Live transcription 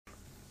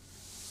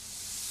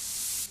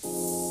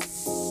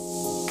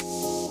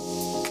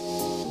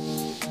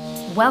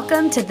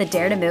Welcome to the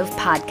Dare to Move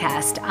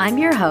podcast. I'm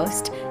your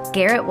host,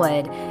 Garrett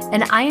Wood,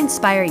 and I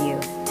inspire you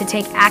to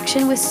take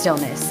action with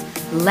stillness,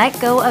 let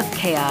go of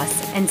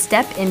chaos, and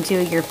step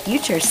into your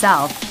future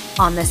self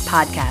on this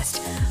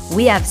podcast.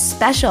 We have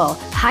special,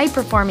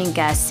 high-performing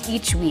guests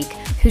each week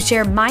who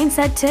share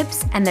mindset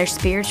tips and their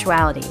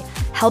spirituality,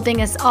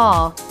 helping us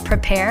all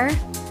prepare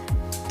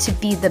to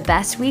be the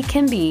best we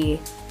can be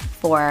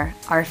for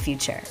our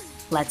future.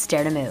 Let's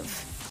dare to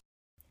move.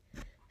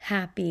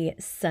 Happy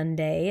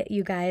Sunday,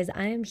 you guys.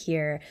 I am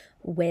here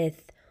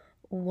with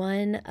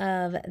one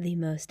of the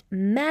most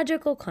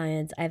magical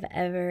clients I've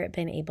ever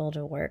been able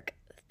to work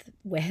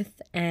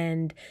with,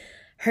 and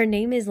her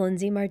name is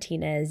Lindsay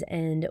Martinez.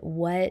 And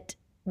what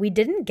we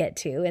didn't get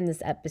to in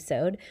this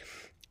episode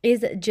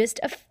is just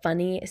a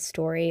funny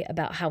story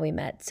about how we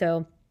met.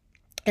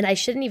 And I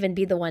shouldn't even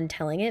be the one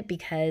telling it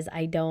because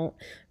I don't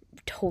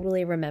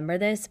totally remember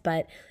this,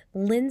 but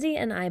Lindsay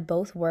and I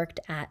both worked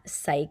at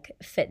Psych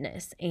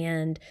Fitness,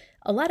 and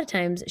a lot of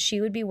times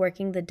she would be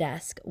working the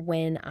desk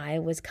when I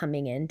was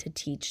coming in to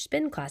teach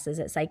spin classes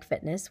at Psych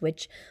Fitness,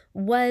 which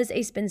was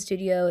a spin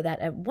studio that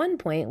at one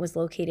point was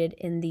located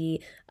in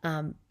the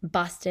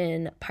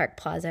Boston Park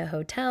Plaza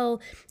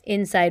Hotel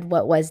inside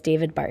what was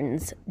David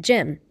Barton's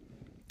gym.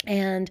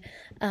 And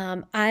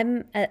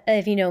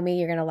if you know me,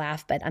 you're going to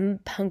laugh, but I'm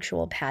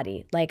punctual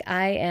Patty. Like,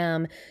 I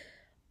am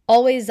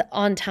always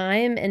on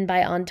time, and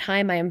by on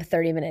time, I am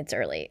 30 minutes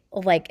early.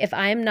 Like, if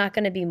I'm not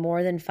going to be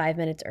more than 5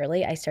 minutes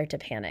early, I start to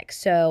panic.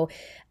 So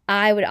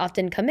I would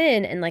often come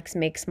in and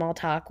make small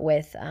talk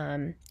with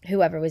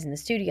whoever was in the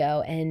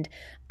studio. And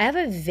I have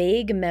a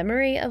vague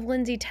memory of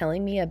Lindsay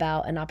telling me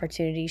about an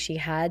opportunity she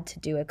had to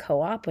do a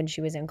co-op when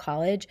she was in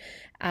college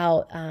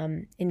out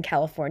in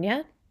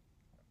California.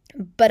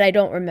 But I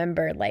don't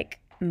remember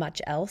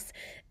much else.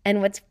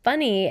 And what's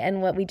funny,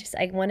 and what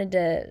I wanted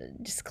to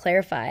just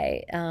clarify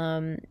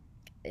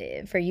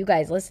for you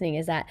guys listening,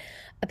 is that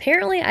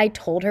apparently I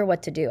told her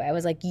what to do. I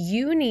was like,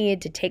 you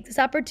need to take this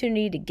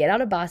opportunity to get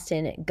out of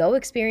Boston, go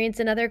experience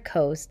another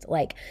coast.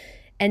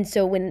 And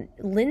so when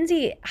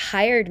Lindsay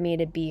hired me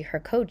to be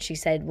her coach, she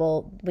said,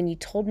 well, when you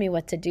told me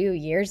what to do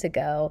years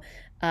ago,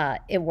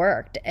 it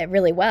worked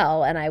really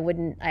well.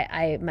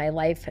 And my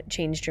life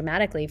changed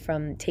dramatically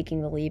from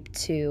taking the leap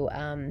to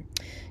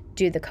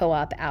do the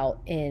co-op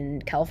out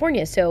in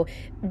California. So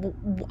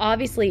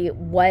obviously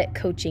what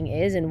coaching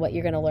is and what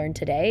you're going to learn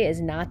today is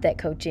not that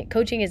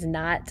coaching is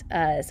not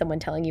someone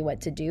telling you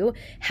what to do.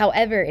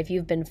 However, if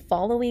you've been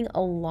following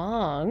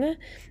along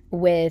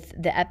with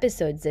the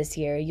episodes this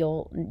year,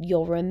 you'll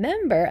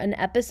remember an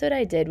episode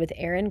I did with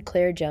Erin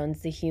Claire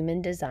Jones, the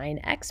human design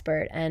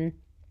expert. And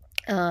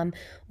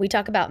we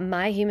talk about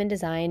my human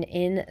design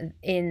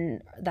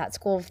in that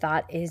school of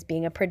thought is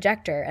being a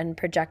projector, and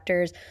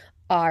projectors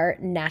are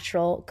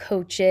natural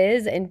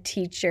coaches and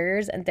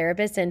teachers and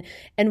therapists.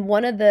 And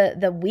one of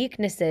the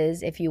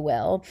weaknesses, if you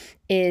will,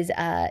 is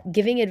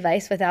giving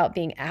advice without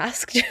being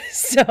asked.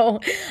 So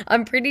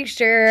I'm pretty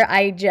sure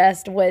I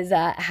just was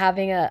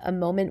having a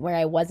moment where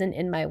I wasn't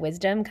in my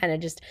wisdom, kind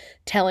of just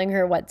telling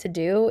her what to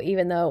do,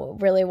 even though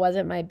it really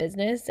wasn't my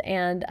business.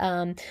 And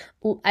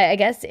I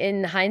guess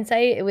in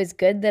hindsight, it was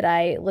good that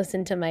I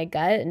listened to my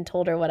gut and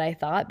told her what I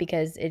thought,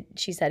 because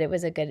she said it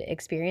was a good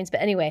experience.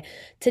 But anyway,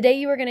 today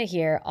you are going to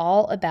hear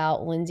all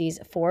about Lindsay's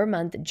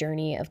 4-month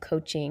journey of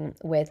coaching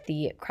with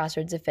the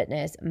Crossroads of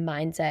Fitness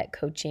mindset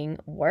coaching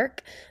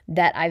work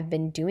that I've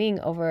been doing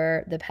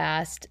over the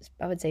past,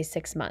 I would say,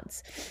 6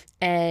 months.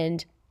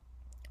 And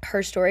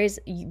her story is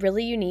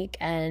really unique.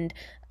 And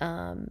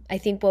I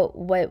think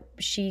what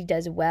she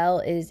does well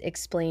is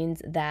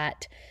explains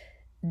that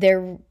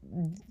there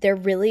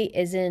really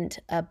isn't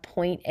a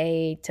point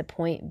A to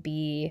point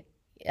B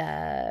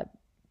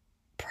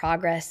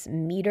progress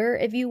meter,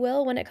 if you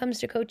will, when it comes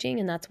to coaching.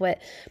 And that's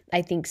what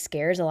I think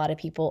scares a lot of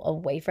people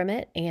away from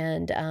it.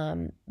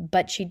 And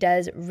but she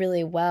does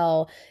really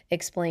well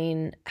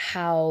explain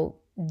how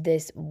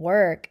this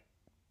work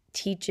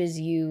teaches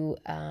you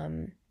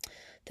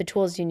the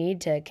tools you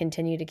need to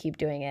continue to keep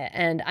doing it.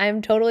 And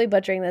I'm totally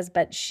butchering this,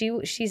 but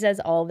she says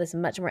all of this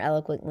much more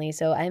eloquently.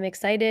 So I'm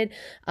excited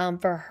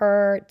for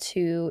her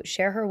to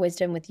share her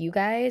wisdom with you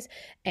guys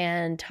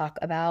and talk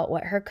about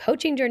what her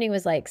coaching journey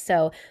was like.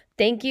 So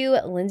thank you,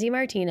 Lindsay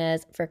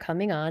Martinez, for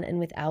coming on. And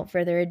without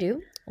further ado,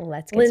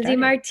 let's get started. Lindsay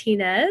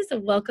Martinez,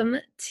 welcome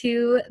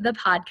to the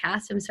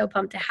podcast. I'm so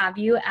pumped to have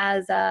you,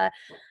 as I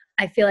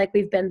feel like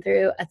we've been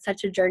through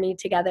such a journey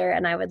together,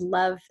 and I would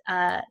love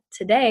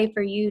today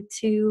for you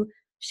to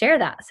share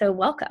that. So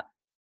welcome.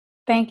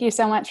 Thank you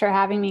so much for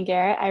having me,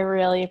 Garrett. I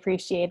really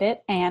appreciate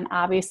it. And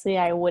obviously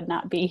I would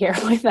not be here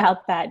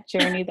without that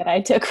journey that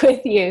I took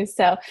with you.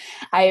 So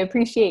I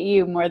appreciate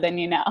you more than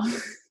you know.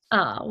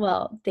 Oh,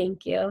 well,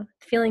 thank you.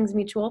 Feelings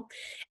mutual.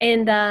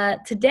 And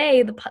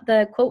today,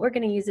 the quote we're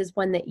going to use is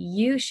one that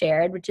you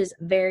shared, which is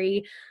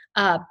very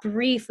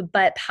brief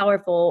but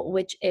powerful,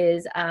 which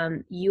is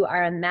you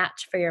are a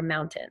match for your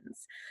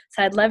mountains.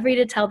 So I'd love for you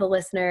to tell the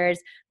listeners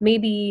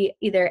maybe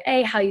either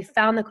A, how you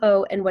found the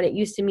quote and what it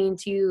used to mean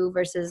to you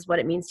versus what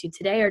it means to you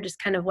today, or just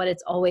kind of what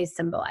it's always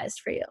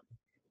symbolized for you.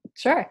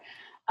 Sure.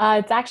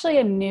 It's actually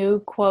a new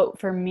quote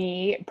for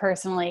me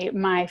personally.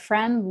 My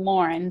friend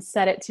Lauren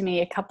said it to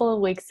me a couple of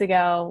weeks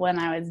ago when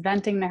I was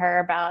venting to her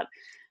about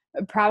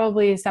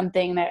probably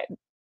something that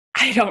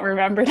I don't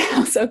remember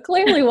now, so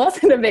clearly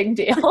wasn't a big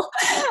deal.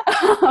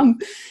 um,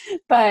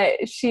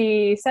 but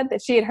she said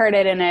that she had heard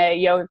it in a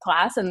yoga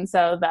class, and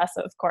so thus,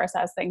 of course,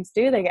 as things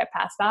do, they get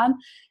passed on.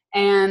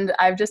 And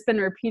I've just been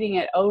repeating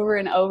it over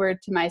and over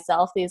to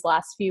myself these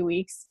last few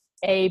weeks,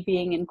 A,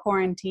 being in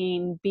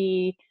quarantine,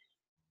 B,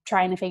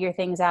 trying to figure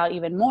things out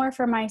even more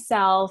for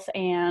myself,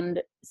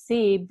 and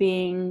C,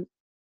 being,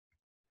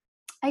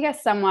 I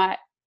guess, somewhat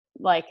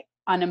like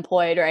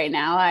unemployed right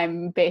now.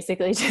 I'm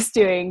basically just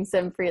doing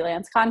some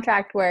freelance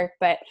contract work,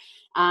 but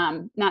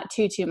not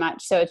too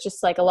much. So it's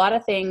just like a lot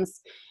of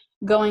things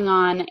going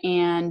on.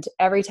 And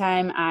every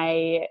time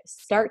I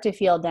start to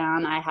feel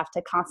down, I have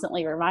to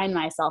constantly remind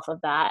myself of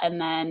that and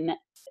then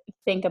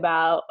think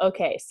about,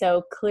 okay,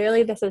 so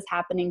clearly this is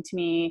happening to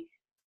me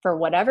for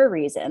whatever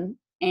reason.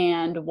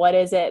 And what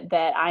is it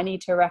that I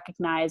need to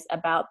recognize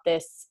about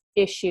this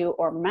issue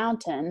or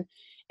mountain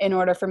in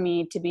order for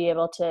me to be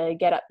able to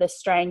get up the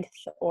strength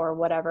or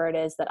whatever it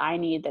is that I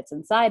need that's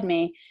inside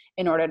me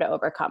in order to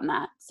overcome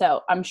that.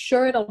 So I'm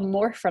sure it'll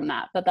morph from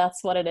that, but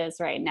that's what it is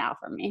right now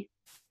for me.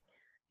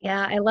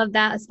 Yeah, I love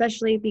that,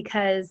 especially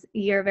because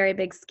you're a very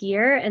big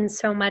skier, and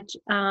so much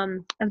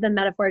of the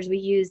metaphors we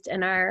used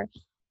in our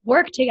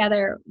work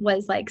together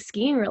was like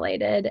skiing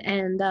related.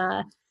 And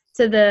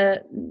so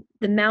the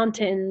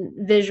mountain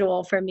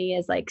visual for me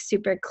is like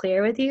super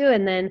clear with you.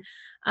 And then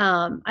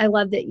I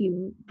love that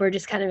you were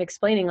just kind of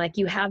explaining, like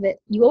you have it,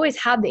 you always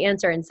have the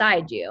answer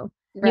inside you.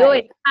 Right. You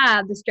always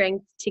have the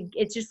strength to,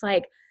 it's just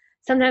like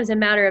sometimes a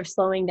matter of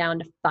slowing down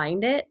to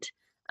find it.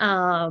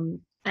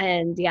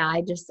 And yeah,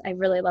 I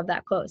really love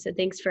that quote. So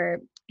thanks for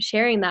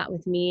sharing that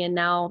with me and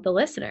now the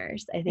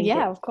listeners. I think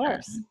yeah, of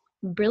course.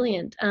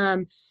 Brilliant.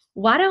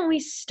 Why don't we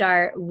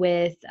start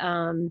with,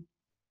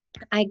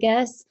 I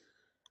guess,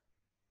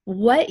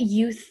 what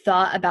you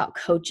thought about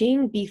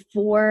coaching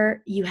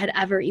before you had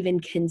ever even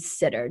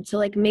considered. So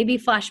like maybe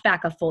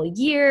flashback a full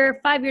year,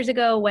 5 years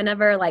ago,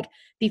 whenever, like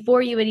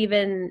before you had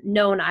even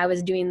known I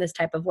was doing this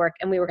type of work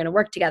and we were going to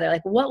work together.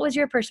 Like what was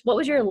your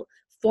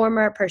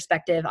former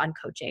perspective on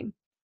coaching?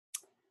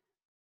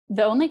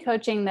 The only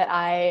coaching that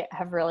I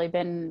have really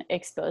been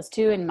exposed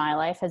to in my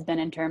life has been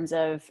in terms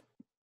of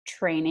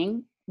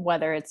training,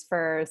 whether it's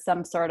for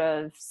some sort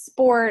of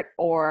sport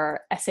or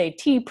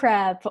SAT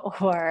prep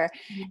or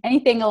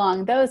anything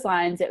along those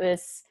lines. It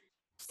was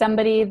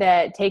somebody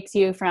that takes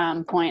you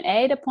from point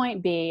A to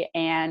point B,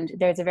 and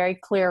there's a very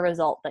clear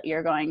result that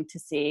you're going to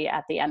see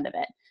at the end of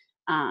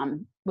it,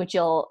 which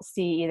you'll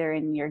see either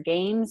in your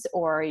games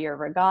or your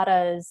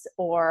regattas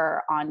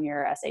or on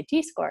your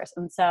SAT scores.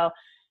 And so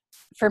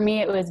for me,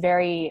 it was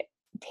very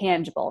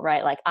tangible,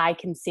 right? Like I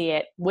can see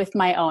it with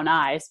my own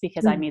eyes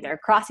because I'm either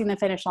crossing the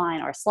finish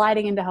line or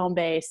sliding into home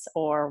base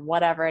or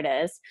whatever it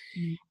is.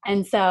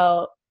 And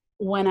so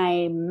when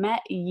I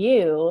met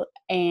you,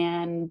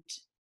 and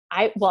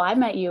I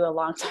met you a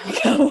long time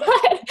ago,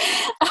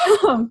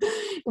 but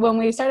when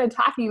we started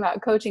talking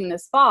about coaching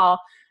this fall,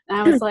 and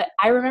I was like,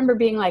 I remember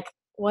being like,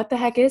 what the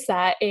heck is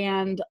that?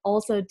 And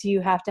also, do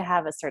you have to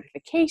have a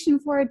certification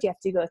for it? Do you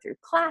have to go through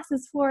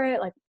classes for it?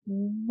 Like,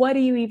 what do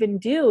you even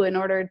do in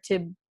order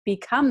to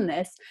become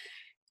this?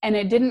 And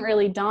it didn't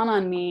really dawn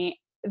on me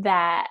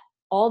that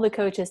all the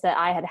coaches that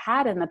I had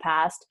had in the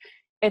past,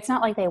 it's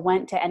not like they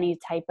went to any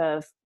type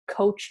of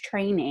coach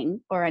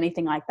training or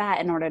anything like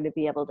that in order to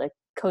be able to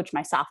coach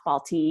my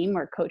softball team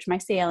or coach my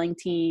sailing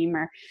team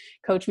or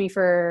coach me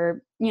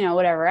for,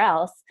 whatever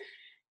else.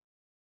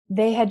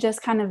 They had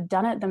just kind of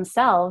done it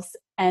themselves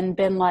and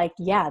been like,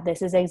 yeah,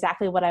 this is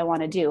exactly what I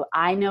want to do.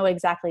 I know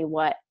exactly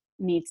what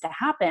needs to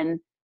happen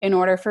in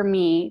order for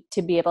me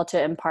to be able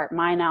to impart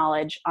my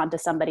knowledge onto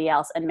somebody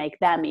else and make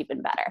them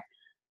even better.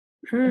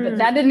 But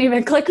that didn't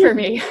even click for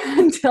me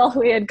until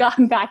we had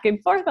gone back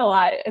and forth a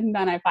lot. And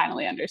then I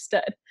finally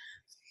understood.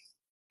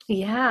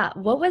 Yeah.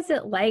 What was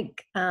it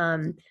like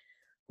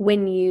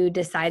when you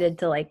decided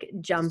to like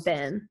jump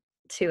in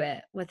to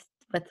it with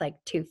like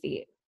 2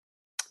 feet?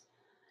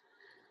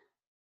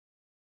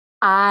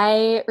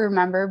 I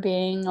remember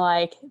being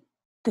like,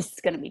 this is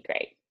going to be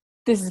great.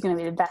 This is going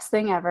to be the best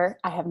thing ever.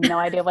 I have no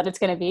idea what it's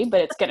going to be,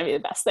 but it's going to be the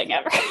best thing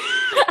ever.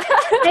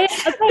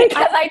 Because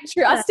I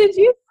trusted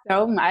you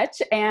so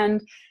much. And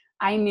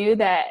I knew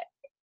that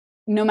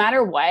no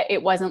matter what,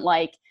 it wasn't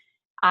like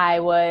I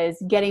was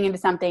getting into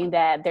something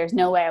that there's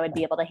no way I would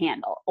be able to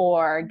handle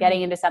or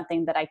getting into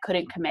something that I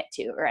couldn't commit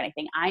to or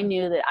anything. I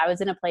knew that I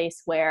was in a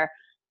place where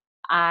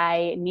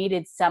I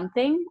needed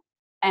something,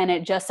 and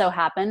it just so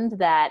happened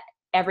that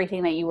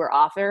everything that you were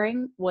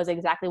offering was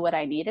exactly what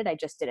I needed. I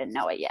just didn't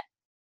know it yet.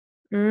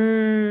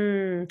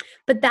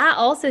 But that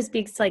also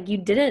speaks to like you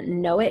didn't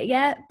know it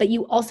yet, but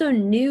you also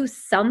knew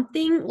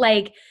something.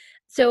 Like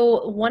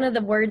So one of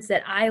the words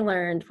that I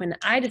learned when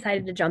I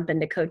decided to jump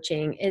into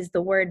coaching is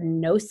the word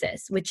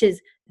gnosis, which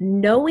is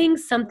knowing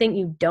something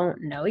you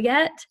don't know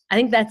yet. I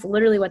think that's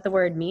literally what the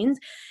word means.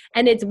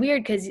 And it's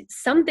weird because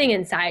something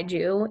inside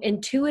you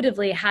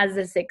intuitively has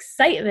this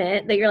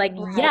excitement that you're like,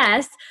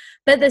 yes,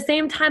 but at the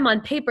same time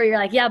on paper, you're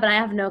like, yeah, but I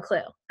have no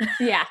clue.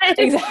 Yeah,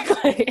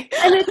 exactly.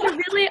 And it's a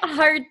really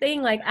hard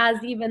thing, like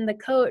as even the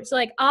coach. So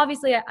like,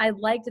 obviously I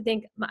like to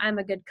think I'm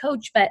a good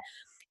coach, but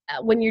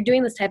when you're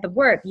doing this type of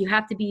work, you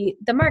have to be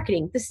the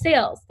marketing, the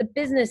sales, the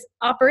business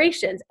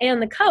operations,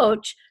 and the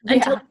coach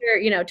until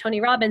you're,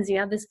 Tony Robbins, you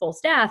have this full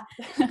staff.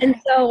 And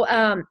so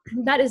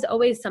that is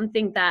always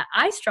something that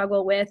I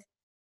struggle with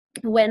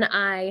when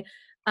I'm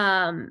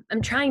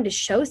trying to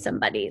show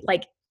somebody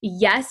like,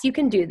 yes, you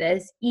can do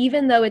this,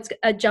 even though it's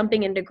a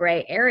jumping into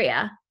gray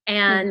area.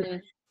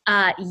 And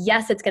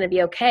yes, it's going to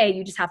be okay.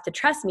 You just have to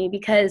trust me,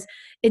 because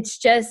it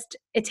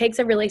takes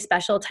a really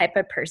special type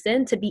of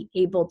person to be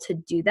able to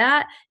do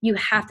that. You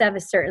have to have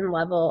a certain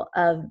level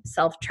of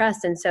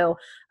self-trust. And so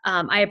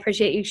I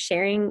appreciate you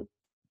sharing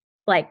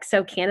like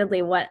so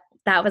candidly what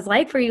that was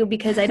like for you,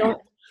 because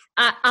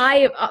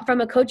I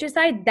from a coach's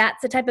side,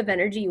 that's the type of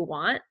energy you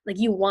want. Like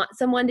you want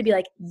someone to be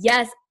like,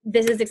 yes,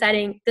 this is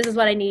exciting. This is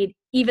what I need,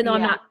 even though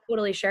I'm not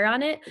totally sure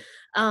on it,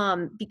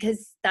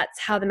 because that's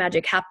how the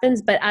magic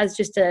happens. But as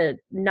just a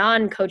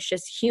non-coach,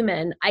 just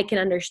human, I can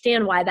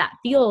understand why that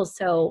feels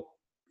so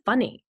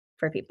funny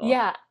for people.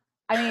 Yeah.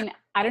 I mean,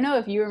 I don't know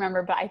if you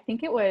remember, but I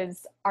think it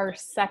was our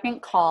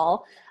second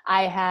call.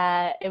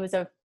 It was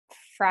a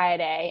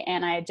Friday,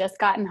 and I had just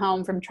gotten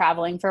home from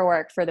traveling for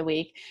work for the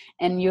week,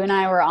 and you and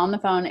I were on the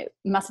phone. It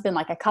must have been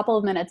like a couple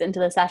of minutes into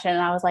the session, and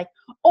I was like,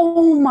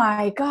 oh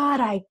my God,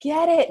 I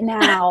get it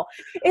now.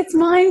 It's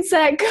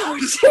mindset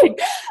coaching.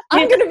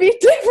 I'm going to be a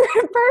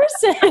different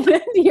person.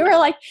 And you were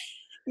like,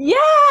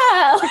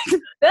 yeah, like,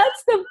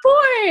 that's the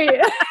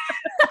point.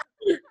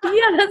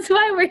 Yeah, that's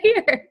why we're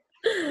here.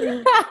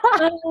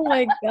 Oh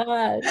my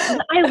God.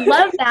 I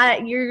love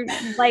that you're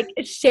like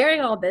sharing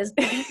all this,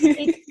 because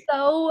it's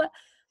so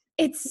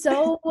it's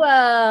so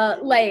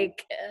not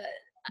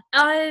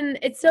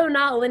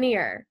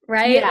linear,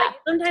 right? Yeah, like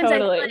sometimes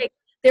totally. I feel like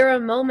there are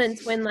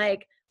moments when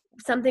like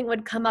something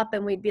would come up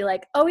and we'd be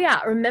like, oh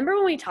yeah, remember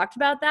when we talked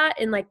about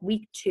that in like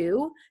week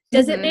 2?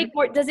 Does it make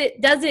more, does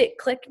it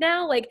click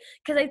now? Like,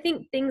 cause I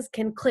think things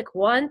can click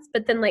once,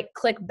 but then like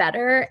click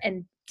better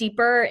and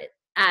deeper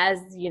as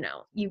you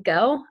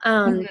go.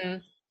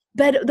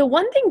 But the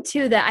one thing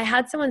too that I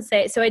had someone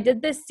say, so I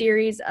did this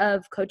series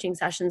of coaching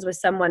sessions with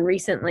someone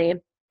recently,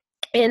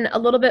 in a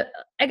little bit,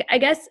 I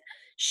guess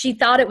she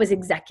thought it was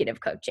executive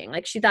coaching.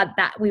 Like she thought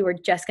that we were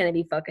just going to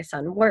be focused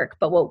on work.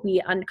 But what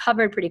we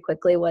uncovered pretty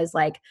quickly was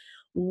like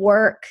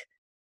work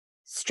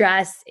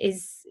stress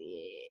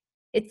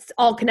it's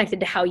all connected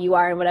to how you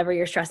are and whatever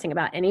you're stressing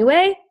about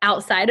anyway,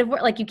 outside of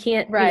work. Like you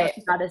can't draw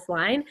this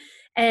line.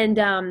 And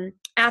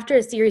after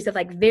a series of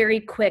like very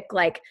quick,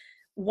 like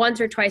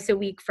once or twice a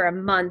week for a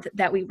month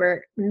that we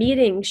were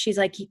meeting, she's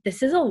like,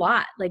 this is a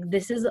lot. Like,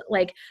 this is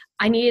like,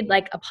 I needed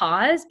like a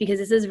pause because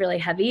this is really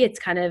heavy. It's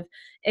kind of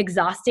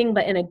exhausting,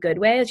 but in a good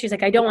way. She's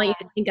like, I don't want you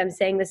to think I'm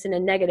saying this in a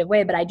negative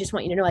way, but I just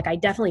want you to know, like, I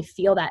definitely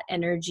feel that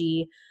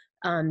energy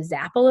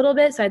zap a little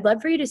bit. So I'd love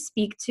for you to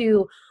speak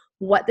to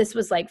what this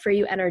was like for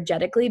you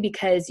energetically,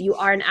 because you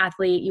are an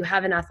athlete, you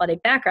have an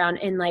athletic background.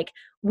 And like,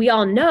 we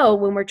all know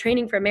when we're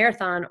training for a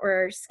marathon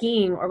or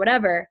skiing or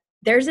whatever,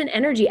 there's an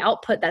energy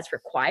output that's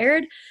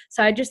required.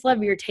 So I just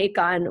love your take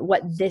on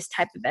what this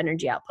type of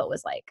energy output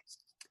was like.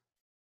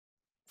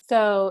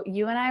 So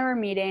you and I were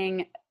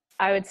meeting,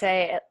 I would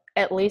say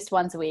at least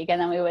once a week,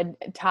 and then we would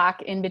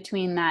talk in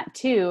between that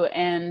too.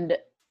 And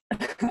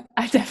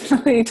I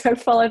definitely took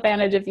full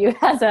advantage of you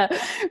as a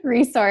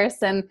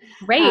resource, and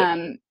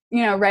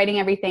writing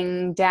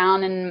everything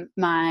down in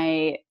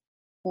my,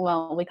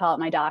 well, we call it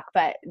my doc,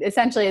 but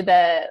essentially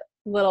the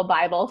little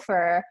Bible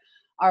for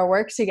our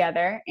work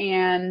together.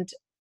 And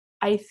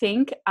I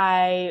think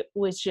I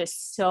was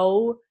just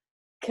so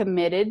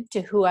committed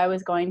to who I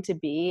was going to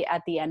be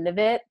at the end of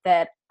it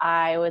that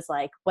I was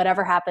like,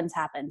 whatever happens,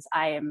 happens.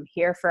 I am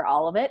here for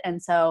all of it.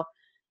 And so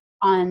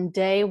on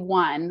day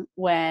one,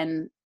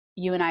 when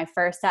you and I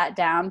first sat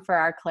down for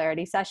our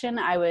clarity session,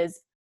 I was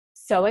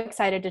so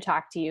excited to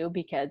talk to you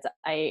because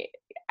I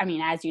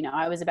mean, as you know,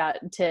 I was about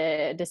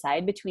to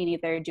decide between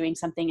either doing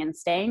something and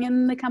staying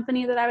in the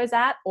company that I was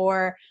at,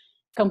 or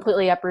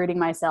completely uprooting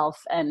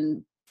myself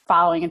and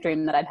following a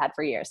dream that I'd had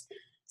for years.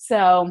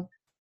 So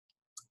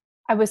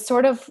I was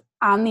sort of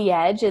on the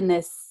edge in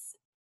this,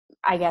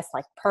 I guess,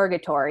 like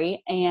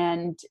purgatory,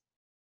 and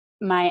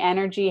my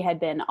energy had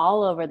been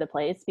all over the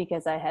place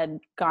because I had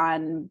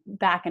gone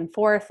back and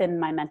forth in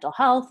my mental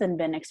health and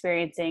been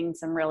experiencing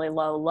some really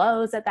low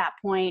lows at that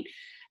point.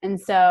 And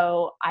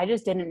so I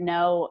just didn't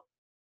know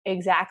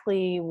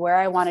exactly where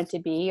I wanted to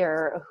be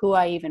or who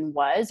I even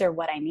was or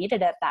what I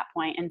needed at that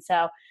point. And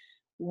so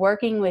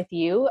working with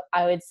you,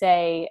 I would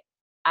say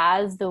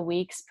as the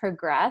weeks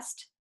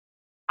progressed,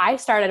 I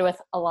started with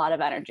a lot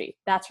of energy,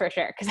 that's for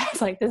sure, because I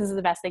was like, this is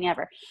the best thing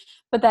ever.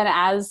 But then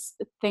as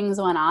things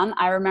went on,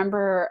 I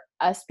remember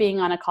us being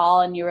on a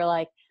call and you were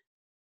like,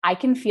 I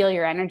can feel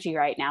your energy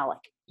right now.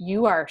 Like,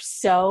 you are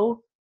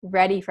so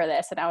ready for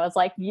this. And I was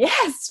like,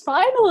 yes,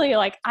 finally,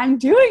 like I'm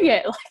doing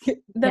it. Like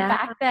the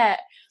fact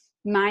that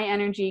my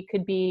energy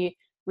could be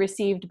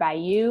received by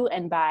you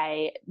and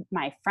by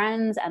my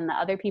friends and the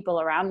other people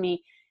around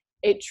me,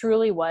 it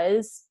truly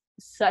was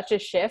such a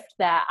shift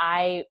that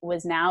I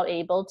was now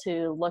able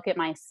to look at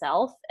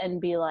myself and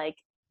be like,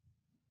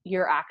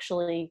 you're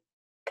actually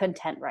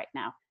content right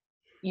now.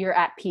 You're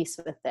at peace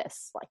with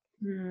this. Like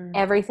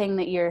everything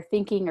that you're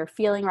thinking or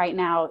feeling right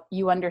now,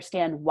 you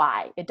understand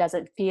why. It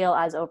doesn't feel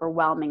as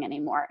overwhelming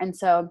anymore. And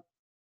so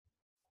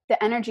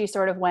the energy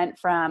sort of went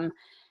from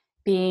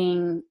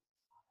being,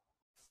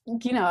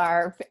 you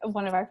know,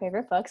 one of our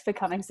favorite books,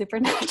 Becoming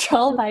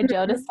Supernatural by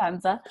Joe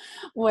Dispenza,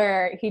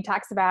 where he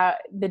talks about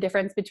the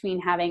difference between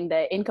having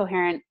the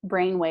incoherent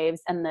brain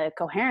waves and the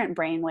coherent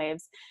brain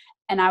waves.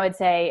 And I would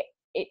say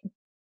it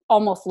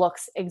almost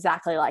looks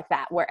exactly like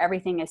that, where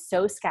everything is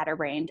so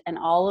scatterbrained and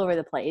all over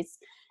the place.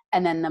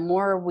 And then the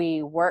more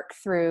we work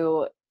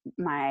through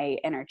my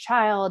inner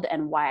child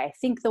and why I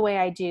think the way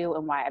I do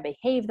and why I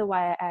behave the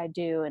way I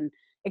do, and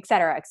et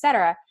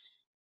cetera,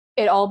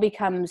 it all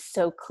becomes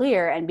so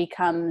clear and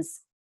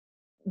becomes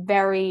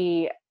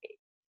very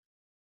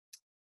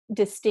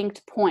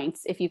distinct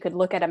points. If you could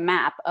look at a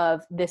map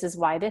of this is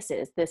why this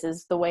is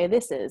the way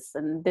this is,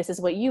 and this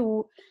is what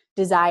you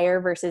desire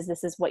versus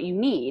this is what you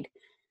need.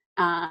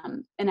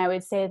 And I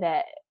would say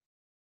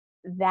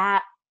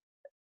that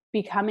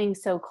becoming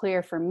so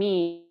clear for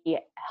me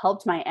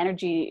helped my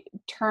energy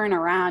turn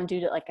around,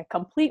 do like a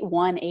complete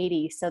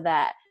 180, so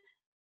that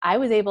I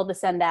was able to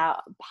send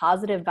out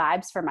positive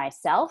vibes for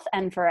myself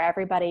and for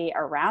everybody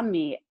around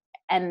me.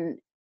 And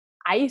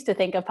I used to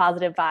think of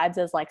positive vibes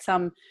as like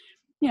some,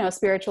 you know,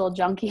 spiritual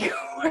junkie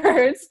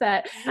words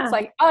that it's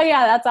like, oh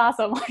yeah, that's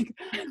awesome. Like,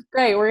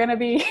 great. We're going to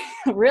be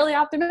really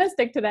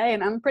optimistic today.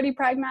 And I'm a pretty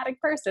pragmatic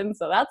person,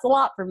 so that's a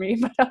lot for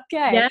me, but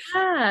okay.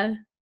 Yeah.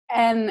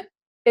 And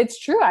it's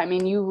true. I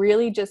mean, you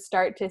really just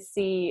start to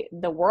see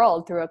the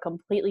world through a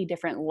completely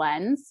different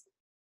lens,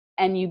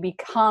 and you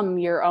become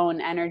your own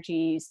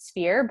energy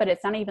sphere. But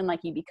it's not even like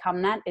you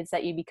become that, it's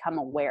that you become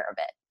aware of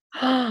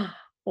it.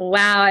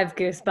 Wow, I have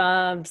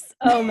goosebumps.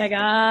 Oh my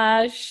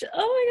gosh.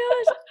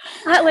 Oh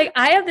my gosh.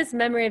 I have this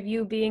memory of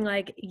you being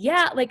like,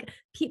 yeah, like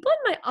people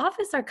in my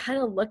office are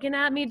kind of looking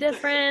at me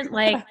different.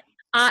 And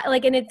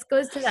it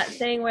goes to that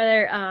thing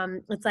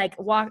where it's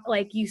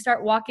like you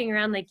start walking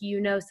around like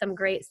you know some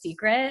great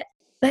secret.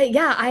 But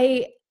yeah,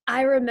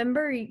 I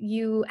remember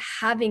you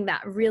having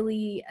that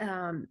really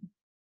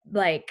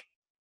like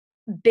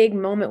big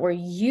moment where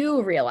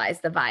you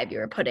realized the vibe you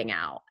were putting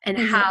out and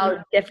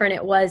how different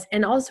it was,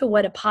 and also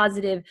what a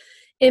positive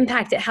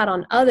impact it had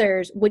on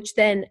others, which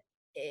then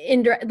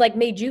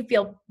made you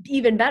feel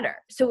even better.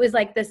 So it was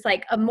like this,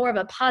 like a more of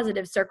a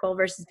positive circle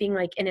versus being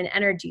like in an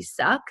energy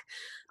suck,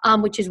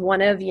 which is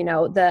one of, you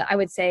know, I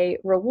would say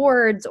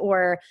rewards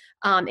or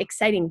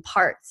exciting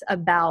parts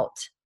about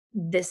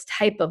this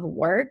type of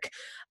work.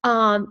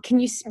 Can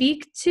you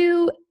speak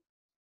to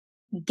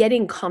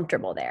getting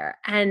comfortable there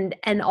and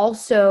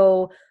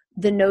also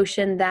the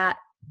notion that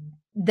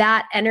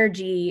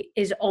energy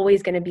is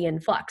always going to be in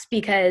flux?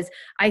 Because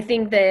I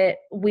think that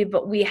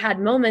we had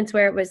moments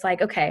where it was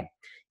like, okay,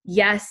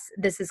 yes,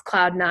 this is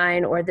cloud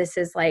nine, or this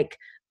is like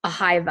a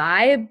high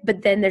vibe,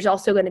 but then there's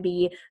also going to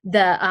be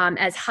the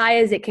as high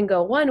as it can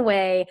go one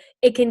way,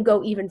 it can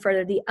go even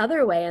further the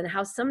other way. And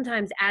how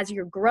sometimes as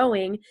you're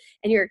growing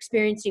and you're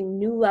experiencing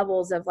new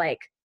levels of, like,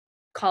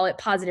 call it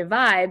positive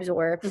vibes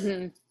or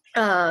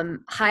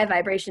high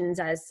vibrations,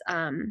 as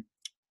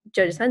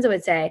Joe Dispenza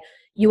would say,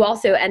 you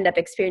also end up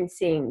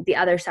experiencing the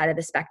other side of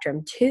the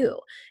spectrum too.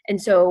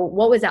 And so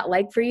what was that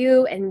like for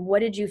you? And what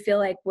did you feel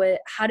like,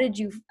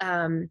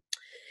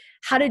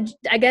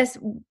 I guess,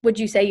 would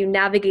you say you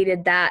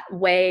navigated that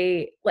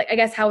way? Like, I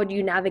guess, how would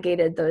you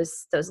navigated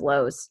those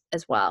lows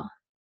as well?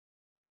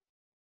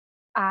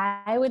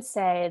 I would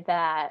say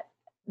that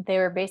they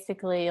were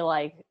basically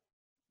like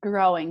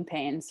growing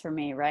pains for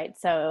me, right?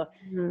 So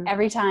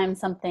every time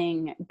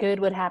something good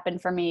would happen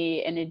for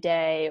me in a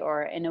day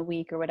or in a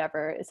week or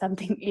whatever,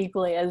 something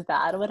equally as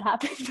bad would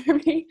happen for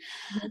me.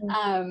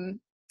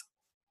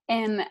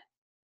 And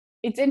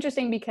it's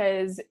interesting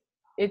because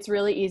it's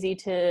really easy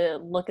to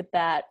look at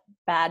that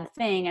bad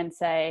thing and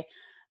say,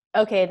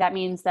 okay, that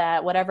means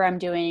that whatever I'm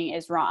doing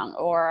is wrong,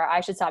 or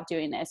I should stop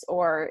doing this,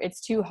 or it's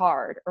too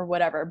hard, or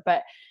whatever.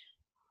 But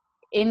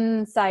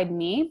inside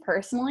me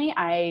personally,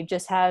 I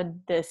just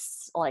had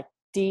this like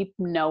deep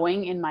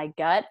knowing in my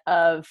gut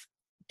of,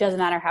 doesn't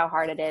matter how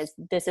hard it is,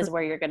 this is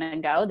where you're going to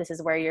go. This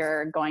is where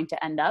you're going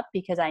to end up,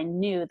 because I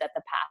knew that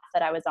the path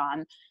that I was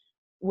on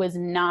was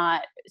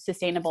not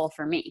sustainable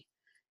for me.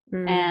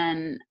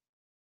 And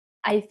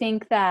I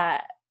think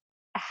that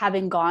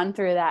having gone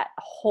through that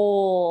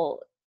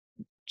whole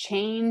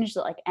change,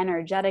 like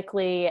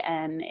energetically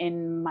and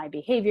in my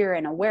behavior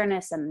and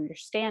awareness and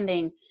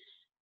understanding,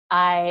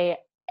 I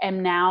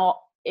am now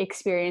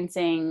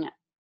experiencing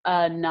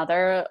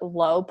another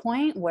low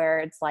point where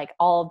it's like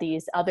all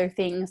these other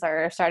things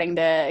are starting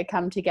to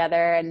come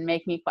together and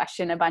make me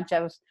question a bunch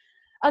of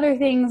other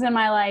things in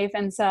my life.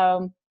 And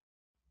so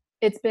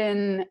it's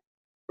been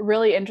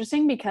really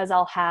interesting because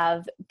I'll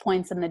have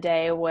points in the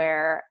day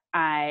where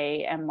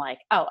I am like,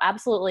 oh,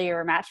 absolutely,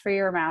 you're a match for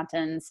your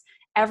mountains.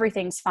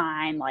 Everything's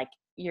fine. Like,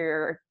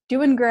 you're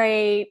doing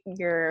great.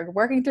 You're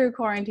working through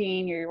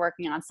quarantine. You're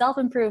working on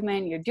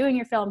self-improvement. You're doing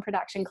your film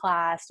production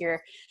class.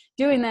 You're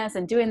doing this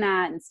and doing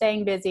that and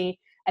staying busy.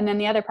 And then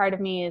the other part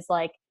of me is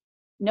like,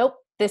 nope,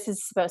 this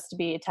is supposed to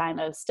be a time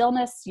of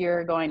stillness.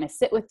 You're going to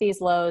sit with these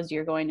lows.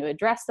 You're going to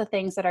address the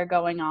things that are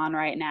going on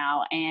right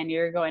now. And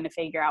you're going to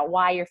figure out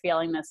why you're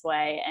feeling this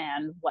way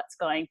and what's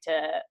going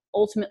to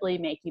ultimately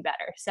make you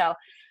better. So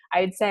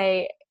I'd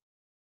say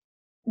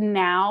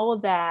now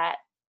that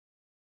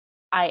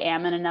I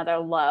am in another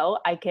low,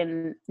 I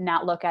can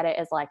not look at it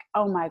as like,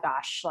 oh my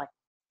gosh, like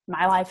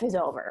my life is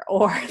over,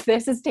 or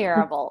this is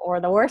terrible, or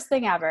the worst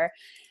thing ever.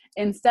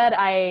 Instead,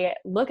 I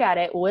look at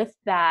it with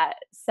that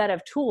set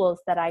of tools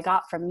that I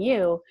got from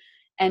you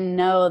and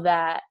know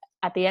that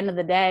at the end of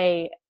the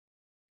day,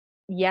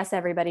 yes,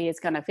 everybody is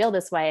going to feel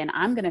this way and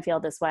I'm going to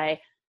feel this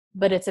way,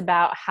 but it's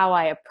about how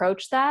I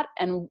approach that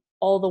and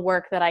all the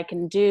work that I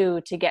can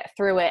do to get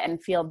through it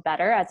and feel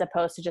better, as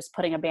opposed to just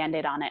putting a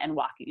Band-Aid on it and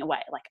walking away.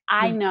 Like,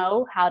 I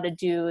know how to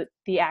do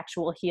the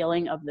actual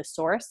healing of the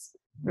source,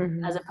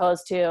 as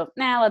opposed to,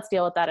 let's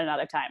deal with that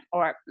another time,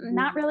 or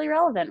not really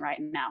relevant right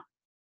now.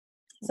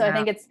 So I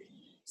think it's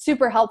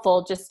super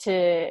helpful just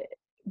to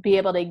be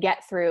able to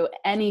get through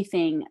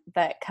anything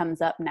that comes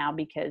up now,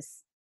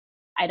 because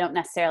I don't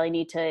necessarily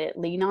need to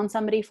lean on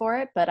somebody for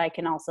it, but I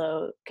can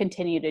also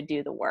continue to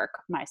do the work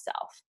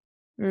myself.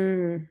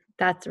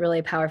 That's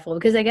really powerful,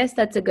 because I guess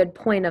that's a good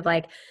point of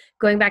like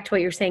going back to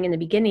what you're saying in the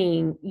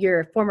beginning.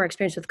 Your former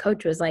experience with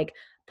coach was like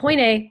point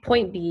A,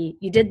 point B,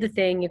 you did the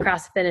thing, you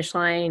crossed the finish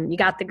line, you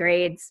got the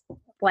grades,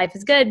 life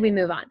is good, we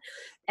move on.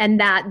 And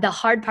that the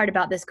hard part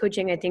about this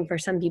coaching, I think for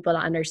some people to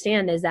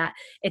understand, is that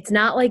it's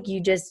not like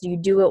you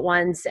do it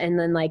once and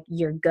then like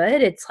you're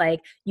good. It's like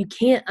you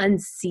can't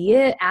unsee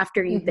it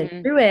after you've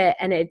been through it.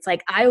 And it's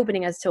like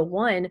eye-opening as to,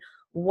 one,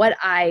 what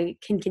I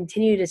can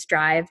continue to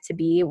strive to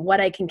be, what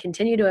I can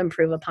continue to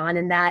improve upon.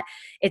 And that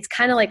it's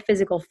kind of like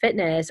physical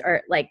fitness,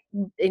 or like,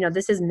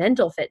 this is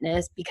mental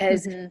fitness,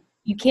 because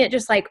you can't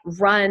just like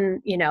run,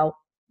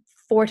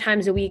 4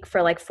 times a week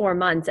for like 4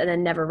 months and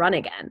then never run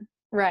again.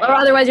 Right. Or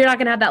otherwise you're not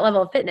going to have that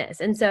level of fitness.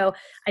 And so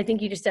I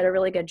think you just did a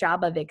really good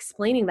job of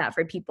explaining that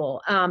for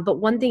people.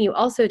 But one thing you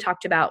also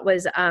talked about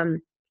was,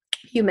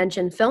 you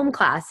mentioned film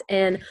class,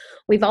 and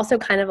we've also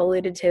kind of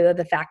alluded to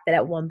the fact that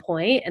at one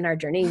point in our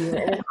journey you were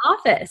in an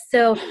office.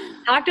 So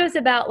talk to us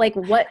about like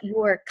what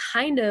your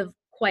kind of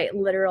quite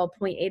literal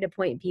point A to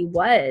point B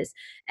was,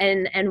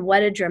 and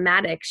what a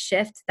dramatic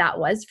shift that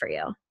was for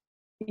you.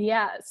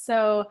 Yeah.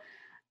 So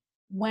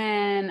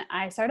when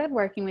I started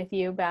working with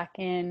you back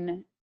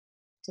in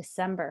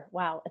December,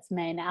 wow, it's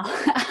May now.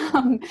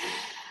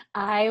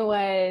 I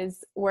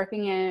was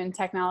working in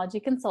technology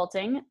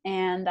consulting,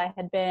 and I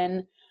had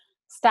been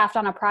staffed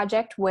on a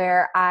project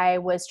where I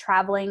was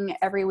traveling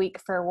every week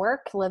for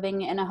work,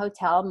 living in a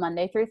hotel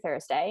Monday through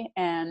Thursday.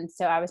 And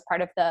so I was part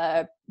of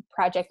the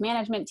project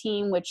management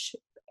team, which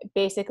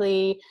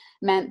basically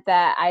meant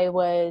that I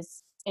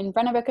was in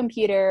front of a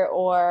computer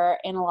or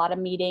in a lot of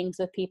meetings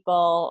with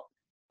people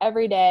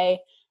every day.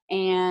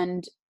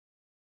 And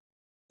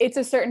it's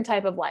a certain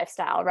type of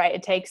lifestyle, right?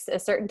 It takes a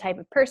certain type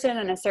of person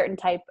and a certain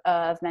type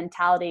of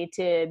mentality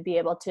to be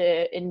able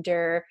to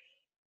endure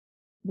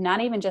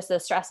not even just the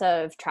stress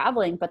of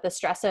traveling, but the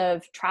stress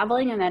of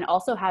traveling and then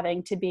also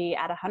having to be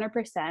at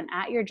 100%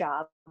 at your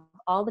job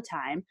all the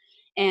time.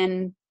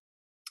 And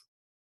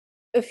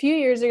a few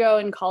years ago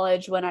in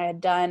college, when I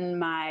had done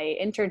my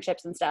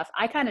internships and stuff,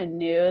 I kind of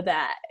knew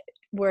that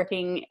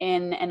working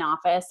in an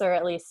office, or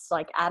at least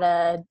like at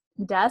a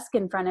desk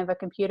in front of a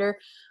computer,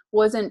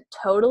 wasn't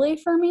totally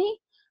for me.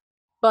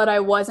 But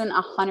I wasn't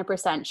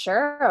 100%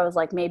 sure. I was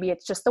like, maybe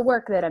it's just the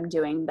work that I'm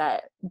doing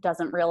that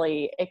doesn't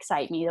really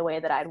excite me the way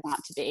that I'd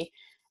want to be.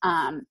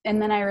 And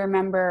then I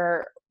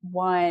remember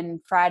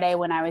one Friday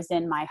when I was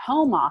in my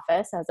home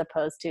office, as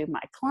opposed to my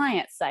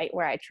client site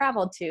where I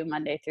traveled to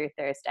Monday through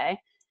Thursday,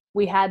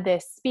 we had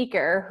this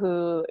speaker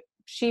who,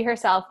 she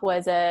herself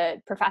was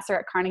a professor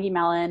at Carnegie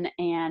Mellon,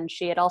 and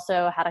she had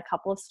also had a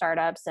couple of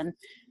startups and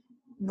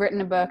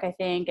written a book, I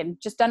think, and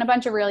just done a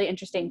bunch of really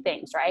interesting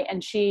things, right?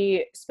 And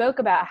she spoke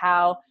about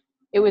how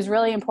it was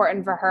really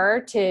important for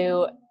her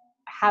to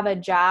have a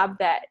job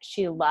that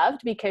she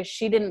loved, because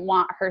she didn't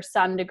want her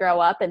son to grow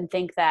up and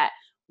think that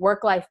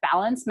work-life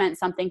balance meant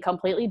something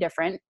completely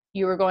different.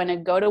 You were going to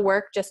go to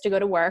work just to go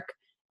to work,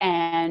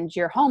 and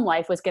your home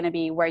life was going to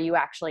be where you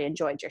actually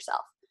enjoyed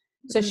yourself.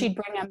 So she'd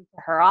bring him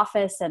to her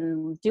office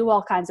and do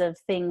all kinds of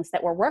things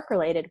that were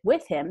work-related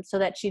with him, so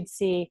that she'd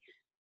see,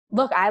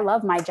 look, I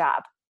love my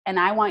job. And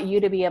I want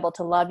you to be able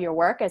to love your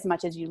work as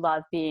much as you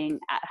love being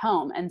at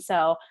home. And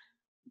so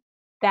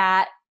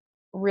that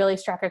really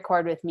struck a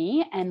chord with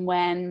me. And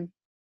when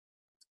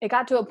it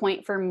got to a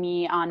point for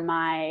me on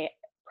my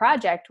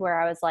project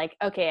where I was like,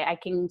 okay, I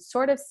can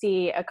sort of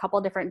see a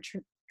couple different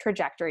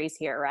trajectories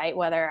here, right?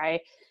 Whether I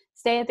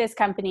stay at this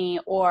company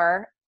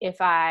or if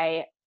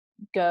I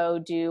go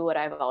do what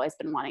I've always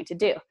been wanting to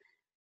do.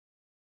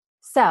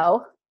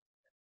 So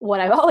what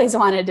I've always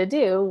wanted to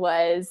do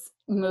was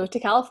move to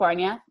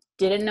California.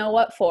 Didn't know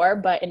what for,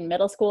 but in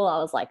middle school, I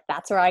was like,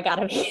 that's where I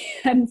gotta be.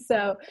 And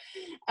so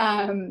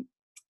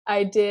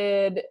I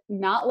did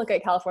not look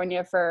at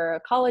California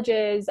for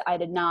colleges. I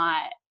did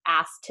not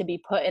ask to be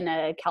put in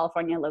a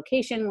California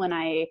location when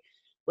I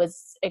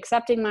was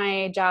accepting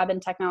my job in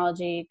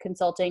technology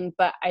consulting,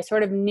 but I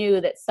sort of knew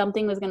that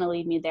something was going to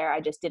lead me there. I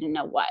just didn't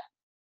know what.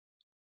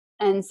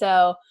 And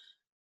so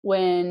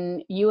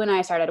when you and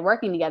I started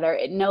working together,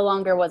 it no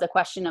longer was a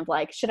question of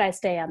like, should I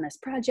stay on this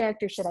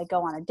project or should I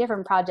go on a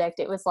different project?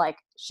 It was like,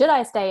 should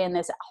I stay in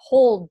this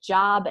whole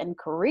job and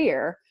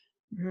career,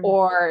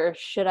 or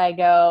should I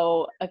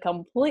go a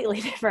completely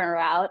different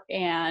route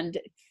and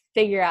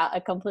figure out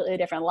a completely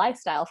different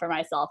lifestyle for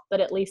myself, but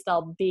at least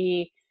I'll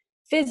be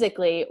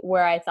physically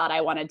where I thought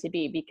I wanted to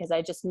be, because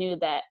I just knew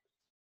that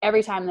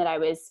every time that I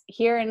was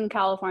here in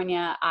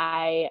California,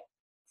 I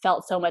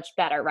felt so much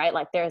better, right?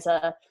 Like there's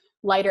a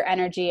lighter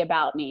energy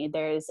about me.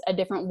 There's a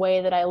different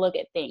way that I look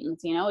at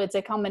things. You know, it's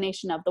a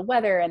combination of the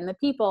weather and the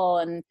people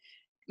and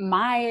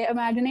my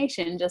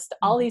imagination, just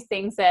all these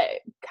things that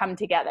come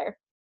together.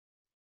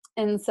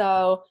 And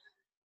so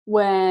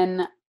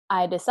when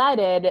I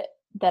decided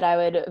that I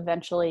would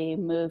eventually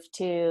move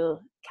to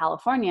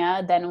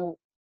California, then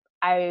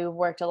I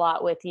worked a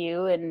lot with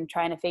you and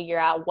trying to figure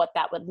out what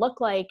that would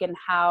look like and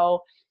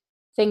how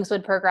things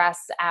would progress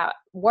at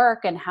work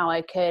and how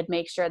I could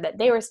make sure that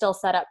they were still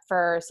set up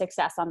for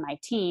success on my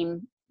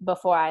team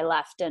before I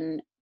left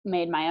and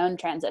made my own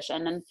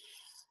transition. And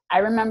I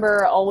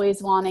remember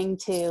always wanting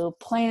to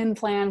plan,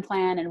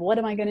 and what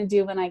am I going to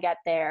do when I get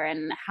there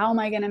and how am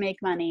I going to make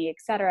money, et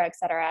cetera, et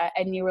cetera.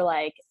 And you were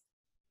like,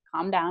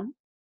 calm down.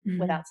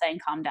 Without saying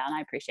calm down.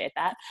 I appreciate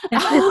that.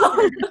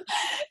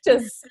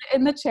 Just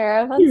in the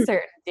chair of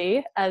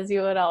uncertainty, as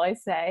you would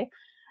always say,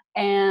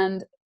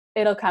 and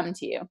it'll come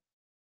to you.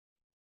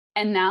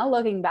 And now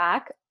looking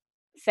back,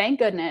 thank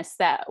goodness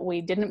that we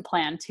didn't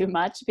plan too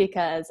much,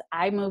 because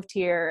I moved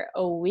here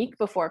a week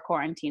before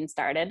quarantine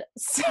started.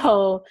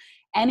 So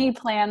any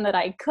plan that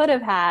I could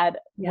have had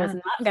was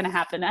not going to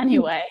happen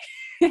anyway.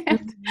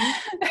 And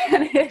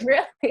it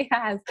really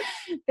has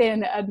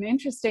been an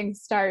interesting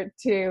start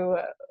to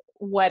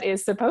what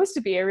is supposed to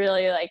be a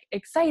really like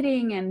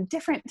exciting and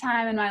different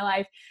time in my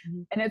life.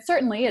 And it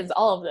certainly is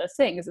all of those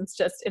things. It's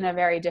just in a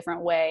very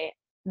different way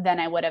than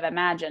I would have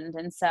imagined.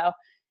 And so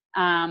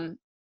I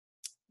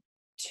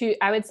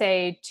would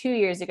say 2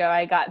 years ago,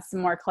 I got some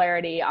more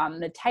clarity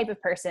on the type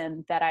of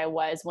person that I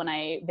was when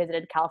I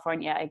visited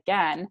California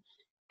again.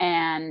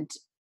 And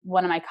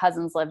one of my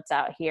cousins lives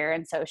out here.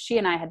 And so she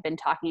and I had been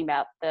talking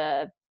about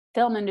the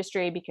film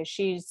industry because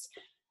she's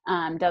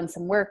done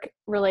some work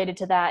related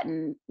to that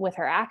and with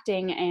her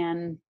acting.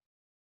 And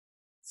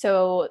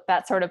so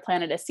that sort of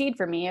planted a seed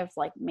for me of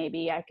like,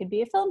 maybe I could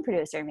be a film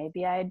producer,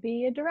 maybe I'd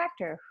be a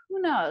director,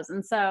 who knows?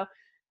 And so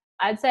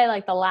I'd say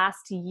like the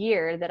last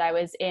year that I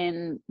was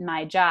in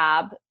my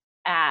job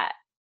at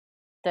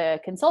the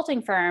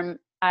consulting firm,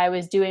 I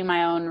was doing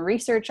my own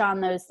research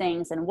on those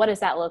things. And what does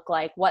that look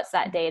like? What's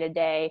that day to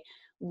day?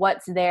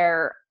 What's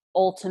their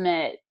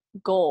ultimate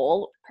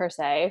goal per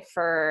se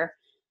for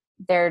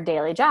their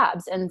daily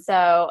jobs? And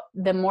so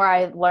the more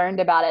I learned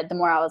about it, the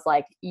more I was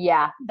like,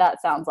 yeah,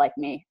 that sounds like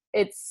me.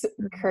 It's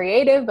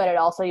creative, but it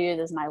also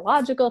uses my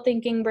logical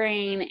thinking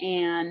brain.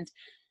 And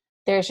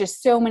there's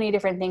just so many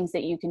different things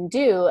that you can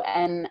do.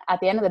 And at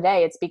the end of the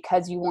day, it's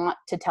because you want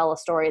to tell a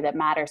story that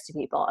matters to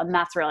people. And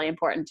that's really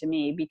important to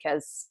me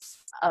because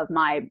of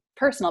my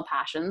personal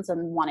passions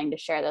and wanting to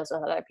share those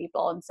with other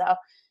people. And so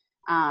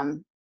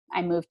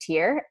I moved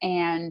here,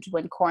 and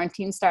when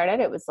quarantine started,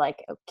 it was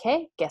like,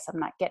 okay, guess I'm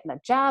not getting a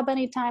job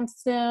anytime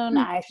soon.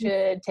 I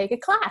should take a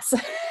class.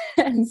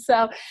 And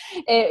so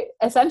it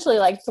essentially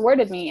like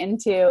thwarted me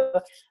into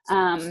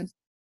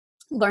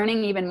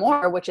learning even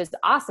more, which is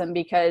awesome,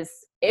 because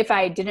if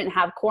I didn't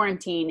have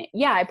quarantine,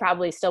 yeah, I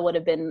probably still would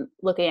have been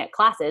looking at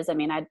classes. I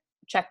mean, I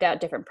checked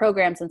out different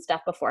programs and stuff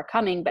before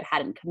coming, but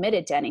hadn't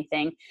committed to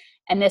anything.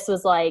 And this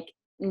was like,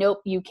 nope,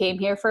 you came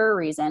here for a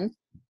reason.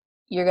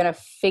 You're going to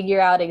figure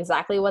out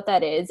exactly what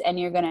that is. And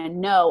you're going to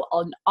know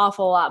an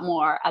awful lot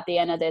more at the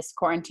end of this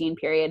quarantine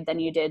period than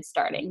you did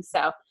starting.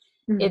 So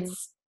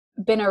it's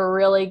been a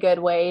really good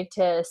way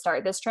to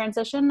start this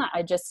transition.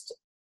 I just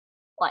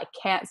like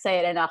can't say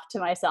it enough to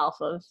myself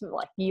of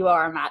like, you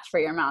are a match for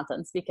your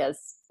mountains, because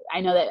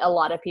I know that a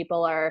lot of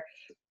people are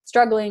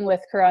struggling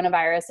with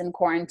coronavirus and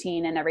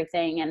quarantine and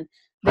everything. And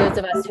those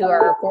of us who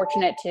are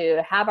fortunate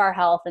to have our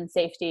health and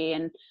safety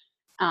and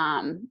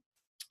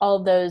all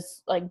of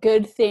those like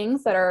good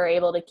things that are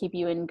able to keep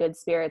you in good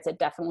spirits, it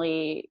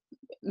definitely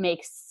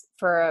makes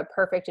for a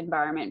perfect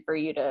environment for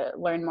you to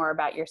learn more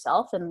about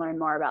yourself and learn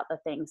more about the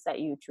things that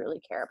you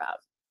truly care about.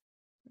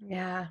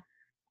 Yeah.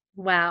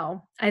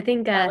 Wow. I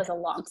think That was a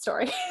long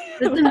story.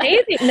 that's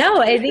amazing.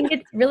 No, I think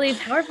it's really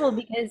powerful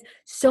because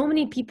so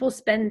many people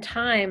spend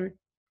time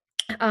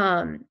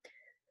um,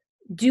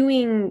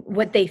 doing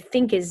what they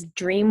think is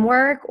dream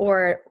work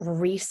or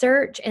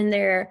research, and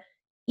they're,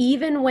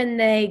 even when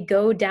they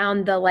go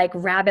down the like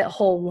rabbit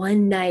hole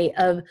one night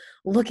of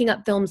looking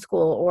up film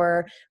school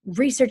or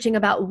researching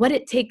about what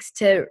it takes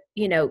to,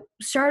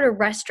 start a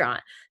restaurant,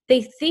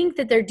 they think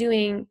that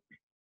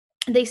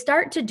they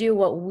start to do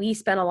what we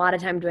spend a lot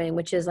of time doing,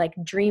 which is like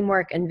dream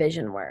work and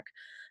vision work.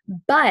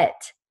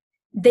 But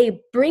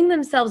they bring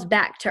themselves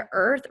back to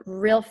earth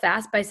real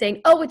fast by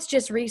saying, oh, it's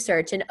just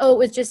research, and oh, it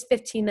was just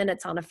 15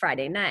 minutes on a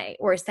Friday night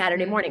or a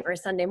Saturday morning or a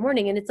Sunday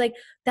morning. And it's like,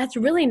 that's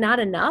really not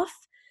enough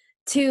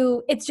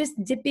it's just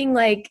dipping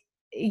like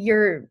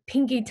your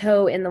pinky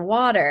toe in the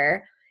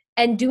water,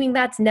 and doing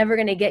that's never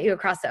going to get you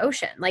across the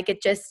ocean. Like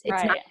it's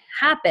not going to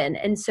happen.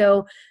 And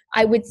so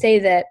I would say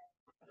that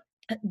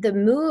the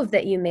move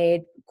that you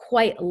made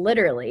quite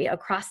literally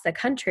across the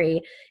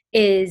country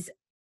it's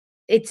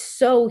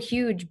so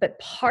huge, but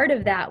part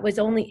of that was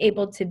only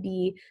able to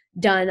be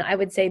done, I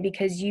would say,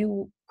 because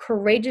you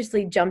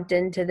courageously jumped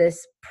into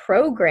this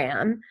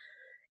program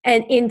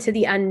and into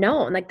the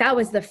unknown. Like that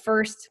was the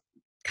first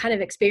kind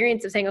of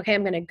experience of saying, okay,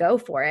 I'm going to go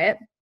for it.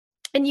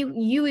 And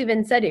you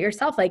even said it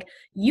yourself, like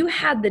you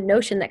had the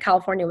notion that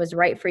California was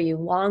right for you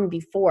long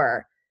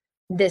before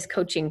this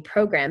coaching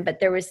program,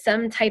 but there was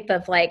some type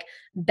of like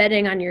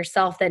betting on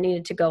yourself that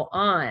needed to go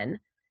on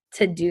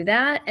to do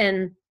that.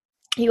 And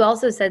you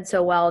also said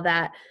so well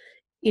that,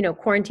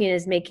 quarantine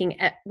is making,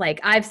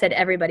 like I've said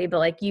everybody, but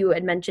like you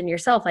had mentioned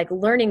yourself, like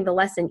learning the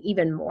lesson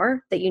even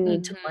more that you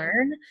need to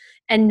learn,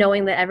 and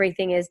knowing that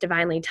everything is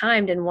divinely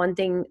timed. And one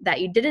thing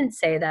that you didn't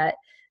say that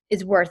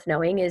is worth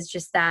knowing is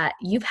just that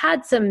you've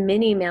had some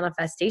mini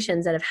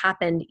manifestations that have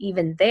happened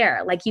even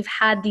there. Like you've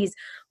had these,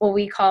 what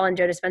we call, and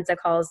Joe Dispenza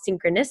calls,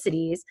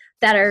 synchronicities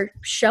that are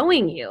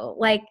showing you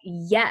like,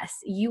 yes,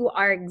 you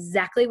are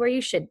exactly where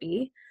you should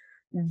be.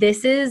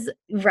 This is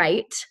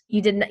right.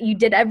 You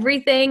did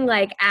everything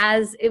like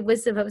as it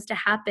was supposed to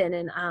happen.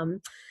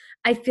 And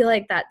I feel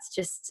like that's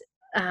just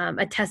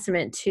a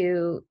testament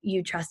to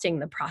you trusting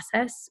the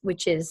process,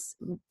 which is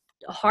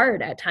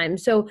hard at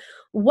times. So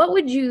what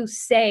would you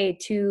say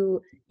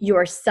to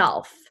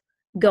yourself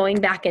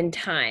going back in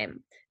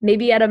time,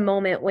 maybe at a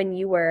moment when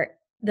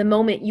the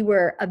moment you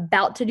were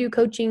about to do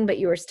coaching, but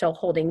you were still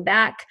holding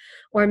back,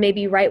 or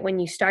maybe right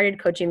when you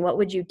started coaching? What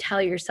would you tell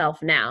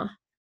yourself now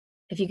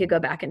if you could go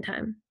back in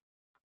time?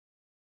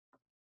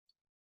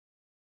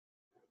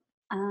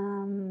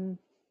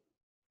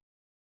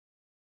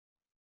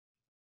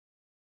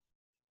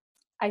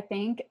 I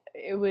think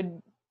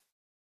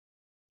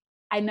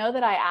I know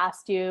that I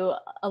asked you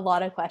a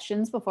lot of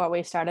questions before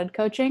we started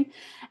coaching,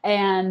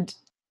 and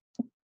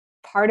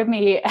part of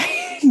me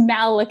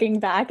now looking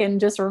back and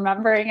just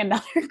remembering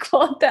another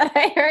quote that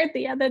I heard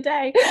the other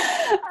day.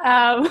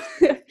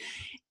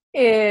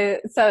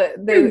 So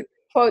the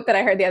quote that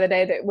I heard the other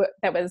day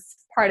that was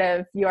part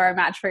of Your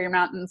Match for Your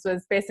Mountains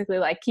was basically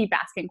like, keep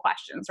asking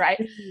questions, right?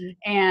 Mm-hmm.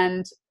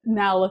 And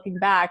now looking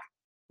back,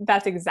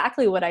 that's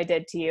exactly what I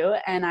did to you.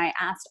 And I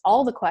asked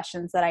all the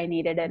questions that I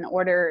needed in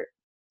order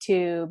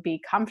to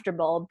be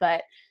comfortable.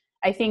 But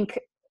I think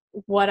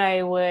what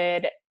I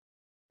would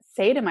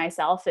say to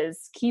myself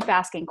is keep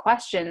asking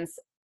questions,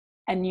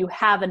 and you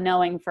have a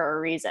knowing for a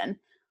reason.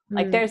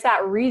 Like there's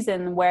that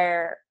reason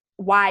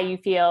why you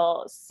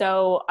feel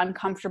so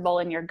uncomfortable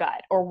in your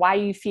gut, or why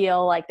you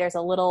feel like there's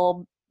a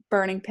little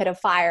burning pit of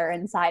fire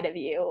inside of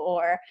you,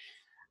 or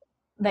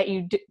that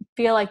you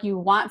feel like you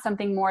want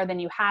something more than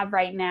you have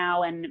right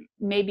now. And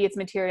maybe it's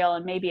material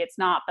and maybe it's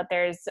not, but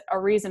there's a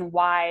reason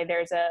why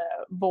there's a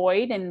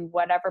void in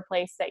whatever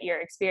place that you're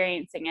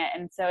experiencing it.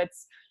 And so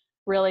it's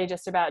really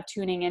just about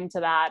tuning into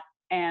that.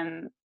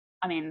 And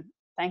I mean,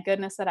 thank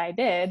goodness that I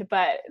did,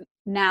 but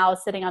now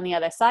sitting on the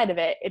other side of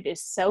it, it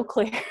is so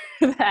clear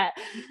that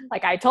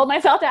like I told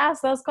myself to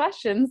ask those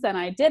questions, and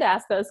I did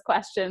ask those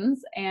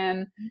questions,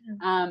 and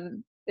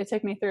it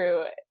took me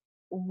through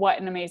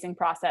what an amazing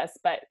process,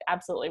 but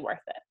absolutely worth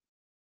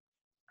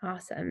it.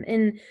 Awesome.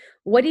 And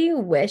what do you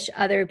wish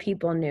other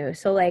people knew?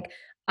 So like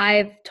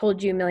I've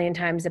told you a million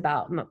times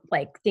about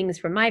like things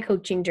from my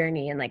coaching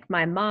journey, and like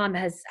my mom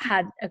has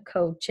had a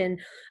coach, and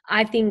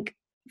I think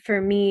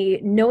for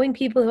me, knowing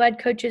people who had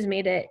coaches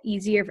made it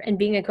easier, and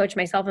being a coach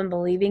myself and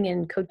believing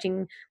in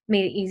coaching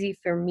made it easy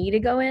for me to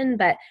go in.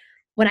 But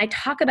when I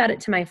talk about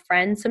it to my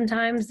friends,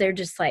 sometimes they're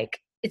just like,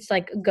 it's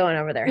like going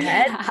over their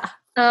head.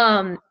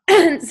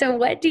 So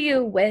what do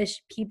you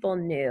wish people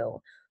knew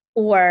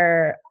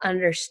or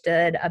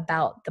understood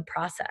about the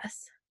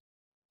process?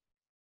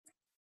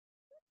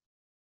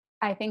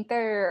 I think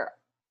there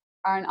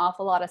are an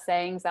awful lot of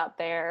sayings out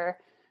there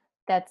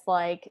that's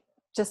like,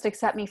 just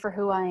accept me for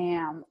who I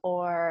am,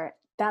 or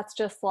that's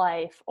just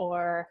life,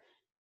 or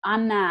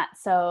I'm that,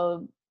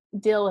 so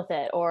deal with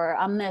it, or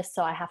I'm this,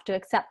 so I have to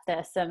accept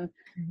this. And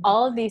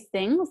all of these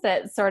things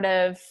that sort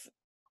of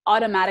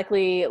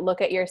automatically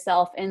look at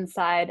yourself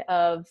inside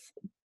of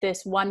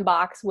this one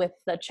box with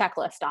the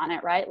checklist on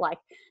it, right? Like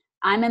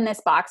I'm in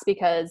this box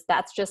because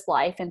that's just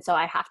life. And so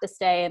I have to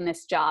stay in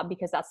this job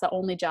because that's the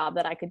only job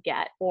that I could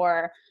get.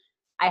 Or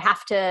I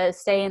have to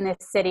stay in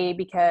this city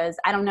because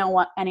I don't know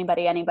what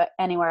anybody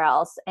anywhere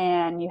else.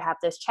 And you have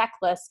this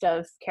checklist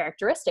of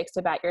characteristics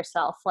about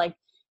yourself. Like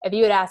if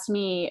you had asked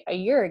me a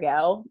year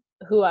ago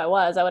who I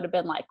was, I would have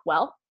been like,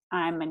 well,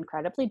 I'm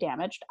incredibly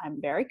damaged.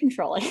 I'm very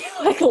controlling,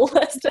 like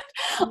listed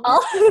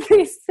all of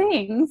these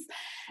things.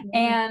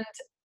 And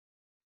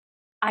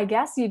I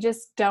guess you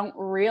just don't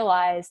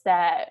realize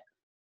that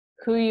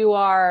who you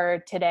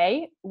are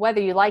today,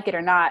 whether you like it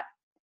or not,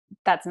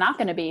 that's not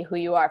going to be who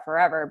you are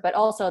forever, but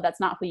also that's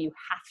not who you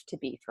have to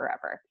be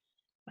forever.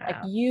 Wow. Like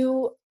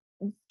you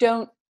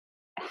don't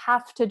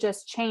have to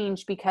just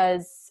change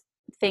because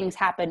things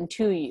happen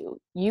to you.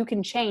 You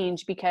can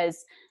change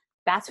because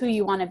that's who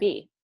you want to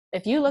be.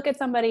 If you look at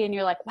somebody and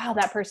you're like, wow,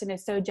 that person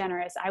is so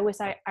generous. I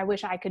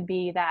wish I could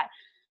be that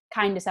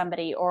kind to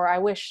somebody, or I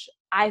wish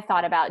I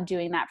thought about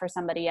doing that for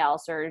somebody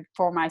else or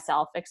for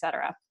myself,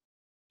 etc.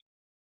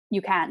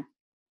 You can.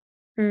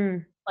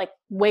 Like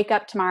wake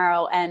up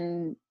tomorrow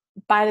and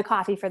buy the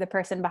coffee for the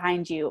person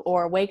behind you,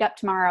 or wake up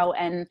tomorrow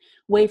and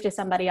wave to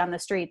somebody on the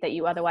street that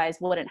you otherwise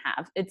wouldn't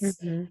have.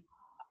 It's,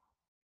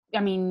 I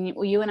mean,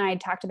 you and I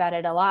talked about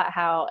it a lot,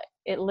 how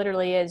it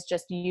literally is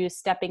just you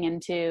stepping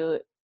into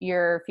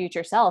your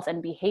future self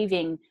and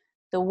behaving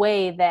the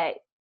way that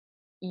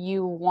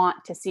you want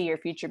to see your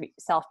future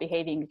self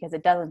behaving, because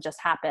it doesn't just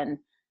happen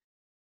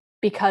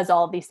because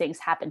all of these things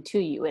happen to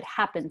you. It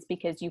happens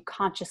because you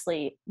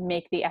consciously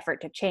make the effort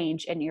to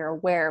change and you're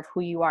aware of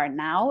who you are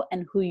now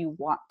and who you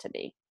want to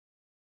be.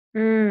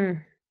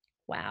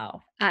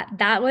 Wow.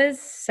 That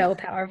was so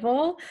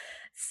powerful.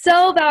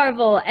 So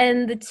powerful.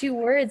 And the two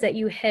words that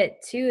you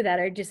hit too that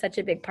are just such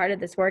a big part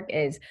of this work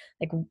is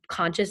like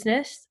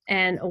consciousness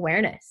and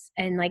awareness,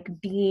 and like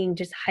being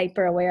just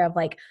hyper aware of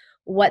like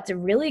what's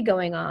really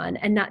going on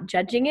and not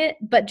judging it,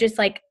 but just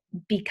like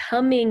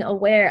becoming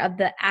aware of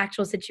the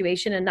actual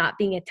situation and not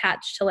being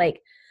attached to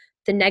like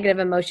the negative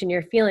emotion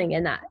you're feeling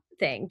in that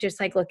thing.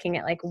 Just like looking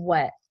at like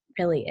what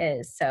really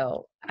is.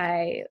 So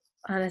I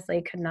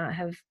honestly could not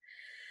have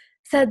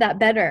said that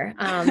better.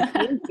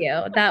 Thank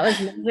you. That was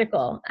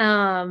magical.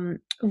 I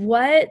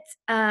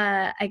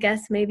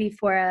guess maybe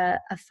for a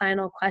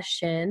final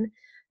question,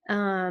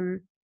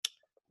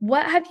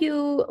 what have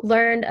you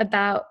learned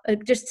about,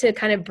 just to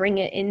kind of bring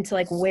it into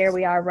like where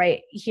we are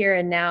right here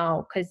and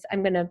now, because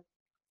I'm going to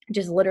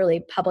just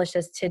literally publish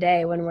this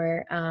today when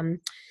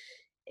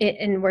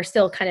and we're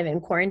still kind of in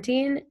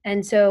quarantine.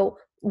 And so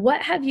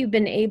what have you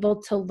been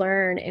able to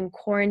learn in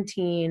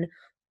quarantine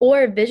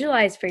or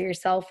visualize for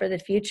yourself for the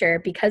future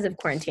because of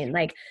quarantine?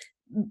 Like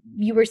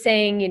you were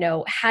saying, you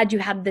know, had you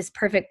had this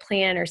perfect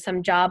plan or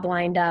some job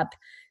lined up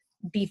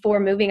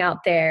before moving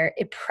out there,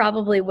 it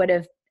probably would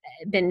have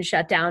been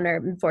shut down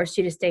or forced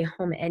you to stay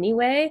home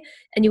anyway,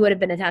 and you would have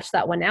been attached to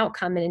that one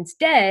outcome. And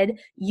instead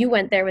you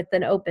went there with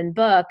an open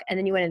book, and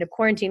then you went into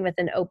quarantine with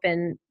an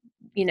open,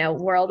 you know,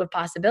 world of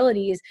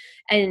possibilities.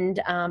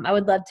 And I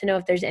would love to know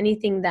if there's any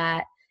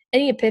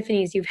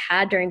epiphanies you've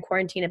had during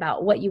quarantine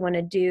about what you want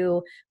to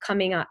do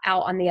coming out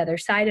on the other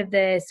side of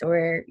this,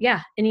 or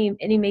any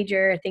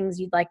major things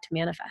you'd like to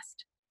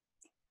manifest.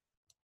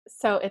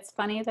 So it's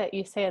funny that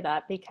you say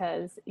that,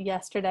 because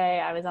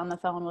yesterday I was on the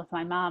phone with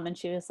my mom and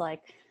she was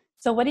like,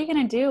 so what are you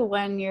going to do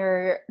when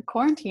your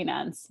quarantine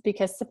ends?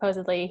 Because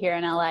supposedly here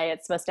in LA,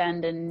 it's supposed to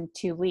end in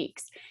 2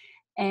 weeks.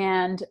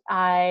 And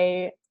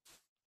I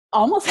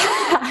almost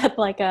had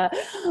like a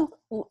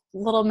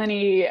little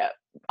mini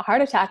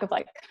heart attack of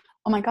like,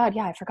 oh my God,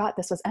 yeah, I forgot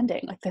this was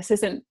ending. Like, this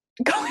isn't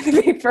going to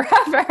be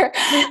forever.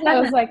 I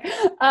was like,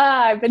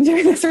 I've been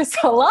doing this for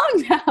so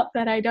long now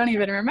that I don't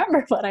even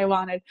remember what I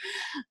wanted.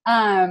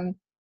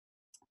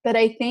 But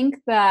I think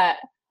that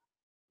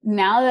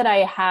now that I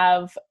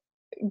have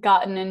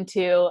gotten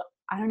into,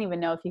 I don't even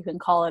know if you can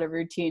call it a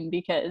routine,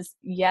 because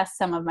yes,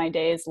 some of my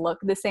days look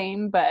the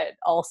same, but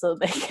also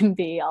they can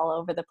be all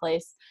over the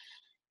place.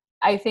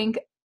 I think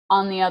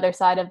on the other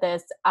side of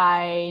this,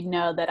 I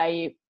know that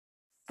I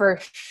for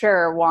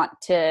sure want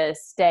to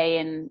stay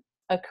in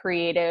a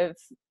creative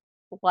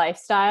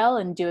lifestyle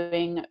and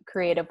doing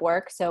creative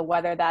work. So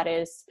whether that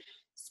is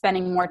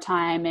spending more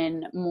time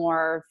in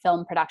more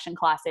film production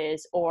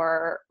classes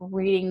or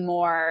reading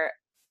more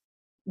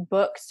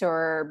books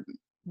or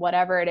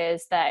whatever it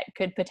is that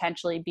could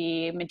potentially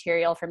be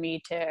material for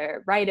me to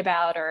write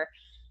about or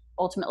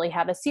ultimately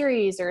have a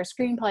series or a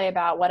screenplay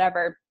about,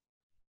 whatever.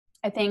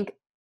 I think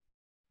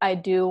I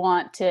do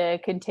want to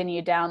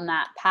continue down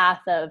that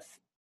path of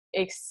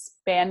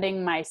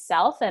expanding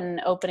myself and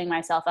opening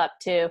myself up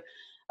to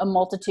a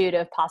multitude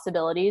of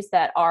possibilities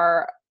that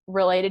are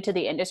related to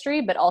the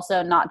industry, but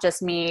also not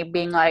just me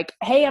being like,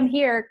 hey, I'm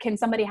here, can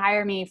somebody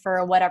hire me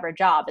for whatever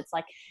job? It's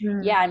like,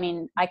 yeah, I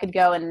mean, I could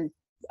go and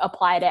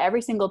apply to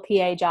every single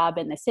PA job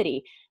in the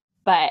city,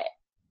 but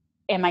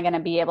am I going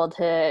to be able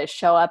to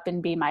show up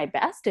and be my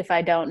best if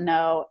I don't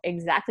know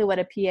exactly what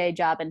a PA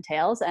job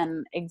entails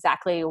and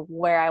exactly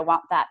where I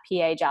want that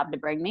PA job to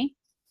bring me?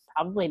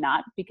 Probably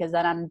not, because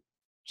then I'm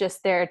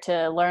just there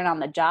to learn on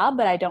the job,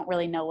 but I don't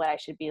really know what I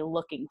should be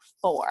looking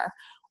for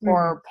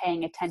or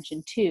paying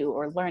attention to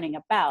or learning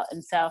about.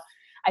 And so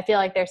I feel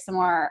like there's some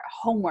more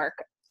homework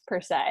per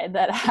se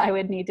that I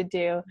would need to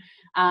do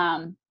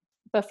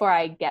before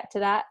I get to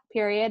that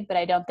period. But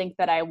I don't think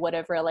that I would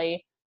have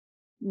really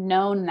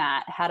known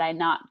that had I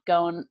not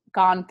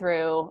gone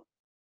through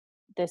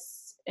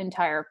this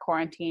entire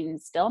quarantine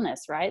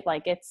stillness, right?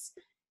 Like, it's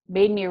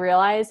made me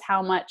realize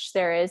how much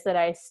there is that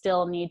I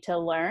still need to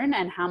learn,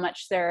 and how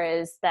much there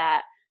is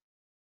that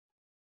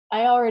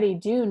I already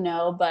do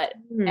know, but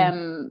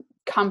am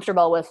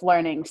comfortable with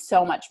learning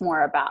so much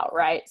more about,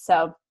 right?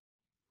 So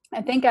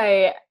I think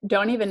I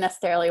don't even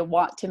necessarily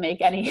want to make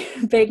any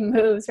big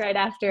moves right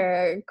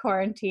after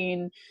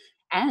quarantine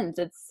ends.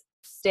 It's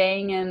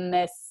staying in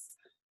this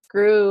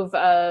groove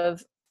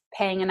of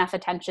paying enough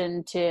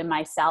attention to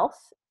myself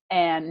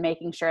and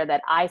making sure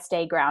that I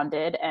stay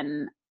grounded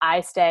and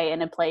I stay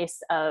in a place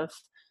of,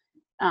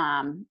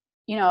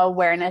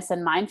 awareness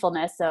and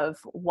mindfulness of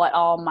what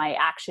all my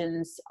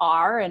actions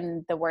are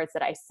and the words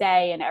that I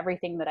say and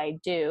everything that I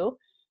do.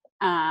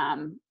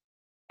 And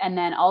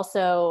then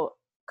also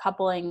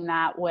coupling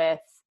that with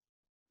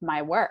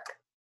my work.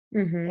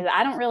 Because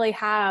I don't really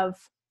have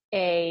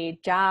a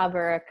job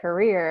or a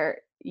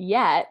career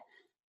yet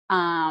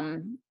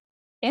in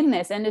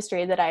this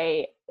industry that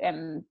I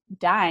am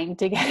dying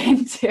to get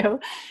into,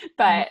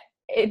 but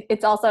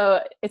it's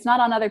not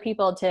on other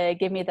people to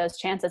give me those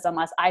chances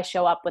unless I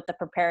show up with the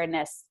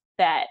preparedness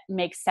that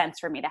makes sense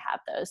for me to have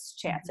those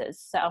chances.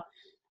 So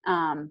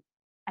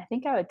I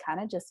think I would kind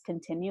of just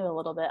continue a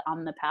little bit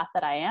on the path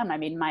that I am. I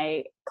mean,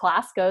 my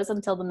class goes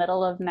until the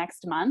middle of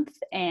next month,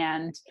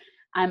 and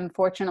I'm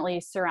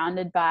fortunately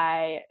surrounded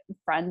by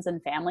friends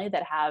and family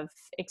that have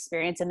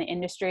experience in the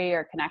industry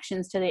or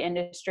connections to the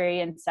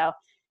industry. And so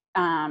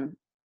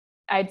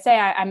I'd say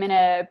I'm in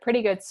a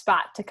pretty good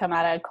spot to come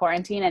out of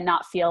quarantine and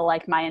not feel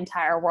like my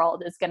entire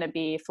world is going to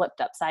be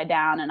flipped upside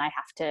down and I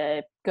have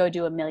to go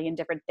do a million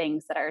different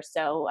things that are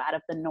so out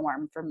of the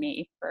norm for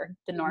me, for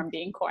the norm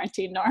being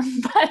quarantine norm.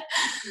 But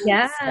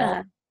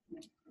yeah.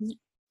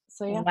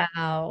 So yeah.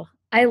 Wow.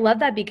 I love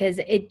that, because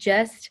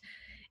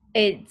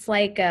it's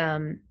like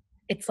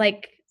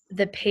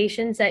the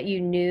patience that you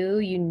knew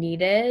you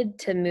needed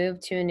to move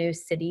to a new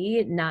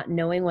city, not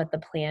knowing what the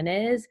plan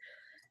is,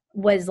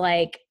 was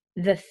like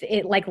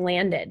it like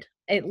landed.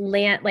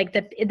 Like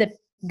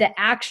the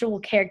actual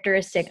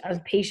characteristic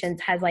of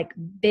patience has like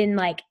been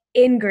like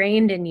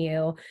ingrained in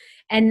you.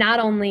 And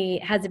not only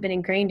has it been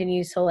ingrained in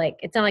you, so like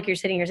it's not like you're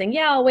sitting here saying,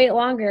 yeah, I'll wait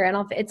longer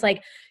and it's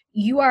like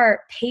you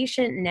are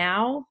patient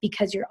now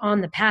because you're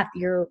on the path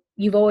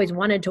you've always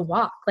wanted to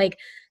walk. Like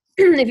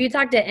if you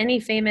talk to any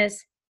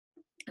famous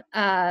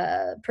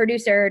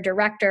producer,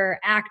 director,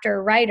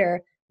 actor,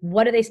 writer,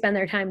 what do they spend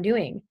their time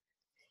doing?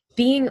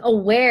 Being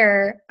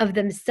aware of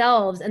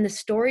themselves and the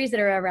stories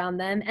that are around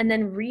them, and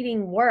then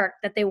reading work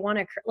that they want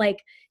to,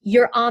 like,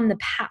 you're on the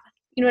path.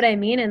 You know what I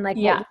mean? And like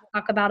what we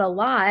talk about a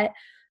lot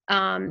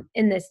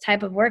in this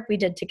type of work we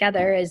did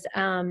together is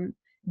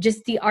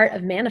just the art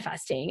of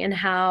manifesting, and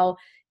how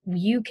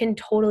you can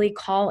totally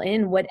call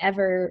in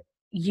whatever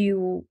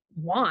you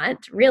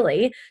want,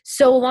 really,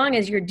 so long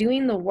as you're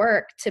doing the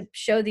work to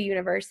show the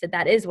universe that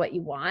that is what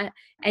you want,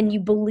 and you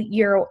believe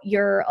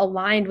you're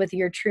aligned with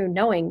your true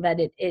knowing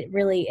that it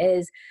really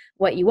is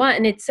what you want.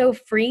 And it's so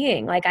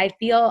freeing. Like I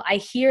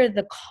hear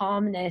the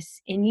calmness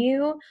in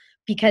you,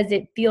 because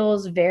it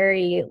feels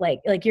very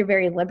like you're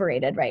very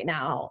liberated right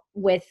now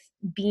with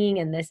being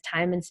in this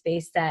time and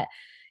space, that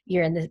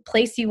you're in the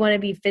place you want to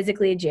be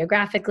physically,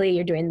 geographically,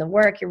 you're doing the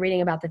work, you're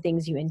reading about the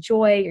things you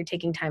enjoy, you're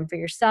taking time for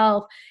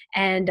yourself.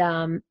 And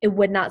it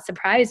would not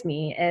surprise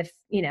me if,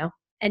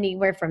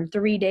 anywhere from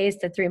 3 days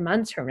to 3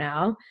 months from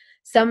now,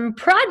 some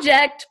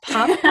project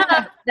pops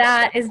up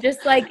that is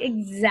just like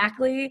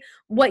exactly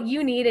what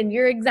you need and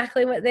you're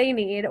exactly what they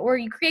need, or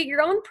you create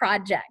your own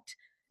project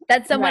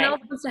that someone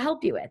else wants to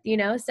help you with,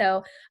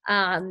 So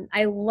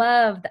I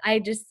loved,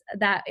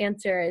 that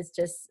answer is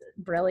just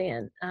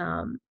brilliant.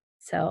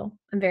 So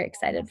I'm very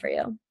excited for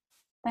you.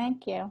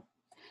 Thank you.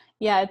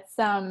 Yeah, it's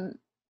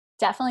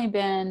definitely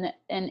been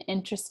an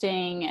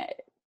interesting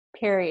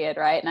period,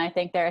 right? And I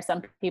think there are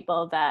some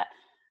people that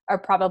are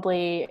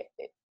probably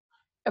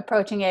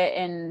approaching it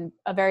in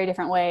a very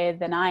different way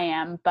than I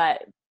am.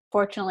 But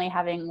fortunately,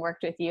 having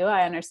worked with you,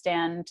 I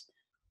understand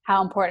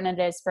how important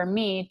it is for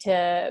me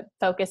to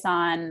focus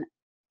on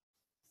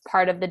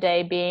part of the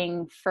day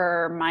being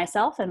for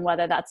myself, and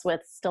whether that's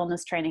with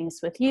stillness trainings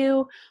with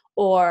you,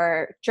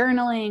 or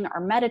journaling,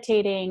 or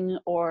meditating,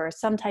 or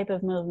some type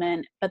of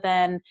movement. But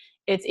then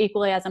it's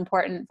equally as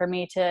important for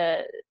me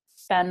to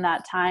spend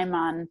that time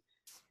on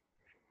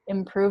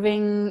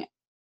improving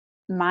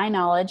my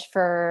knowledge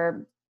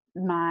for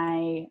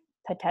my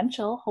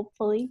potential,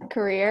 hopefully,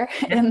 career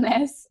in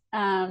this.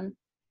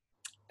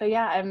 But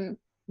yeah, I'm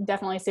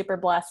definitely super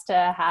blessed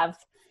to have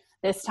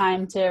this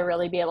time to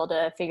really be able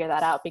to figure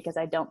that out, because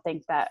I don't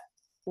think that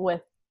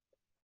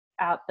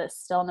out this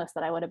stillness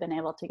that I would have been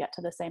able to get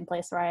to the same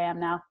place where I am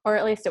now, or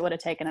at least it would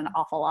have taken an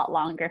awful lot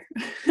longer.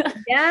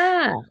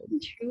 Yeah,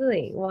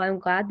 truly. Well, I'm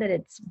glad that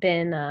it's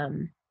been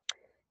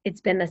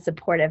a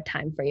supportive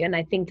time for you. And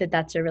I think that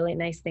that's a really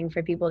nice thing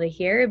for people to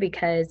hear,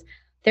 because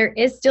there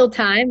is still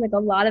time. Like, a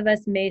lot of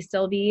us may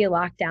still be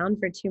locked down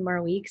for 2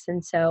 more weeks.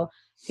 And so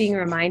being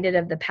reminded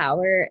of the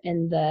power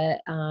and the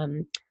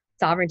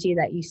sovereignty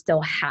that you still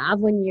have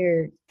when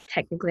you're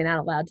technically not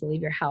allowed to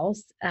leave your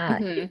house,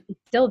 it's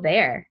still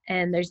there.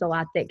 And there's a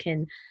lot that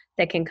can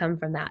come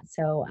from that.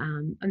 So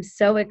I'm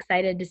so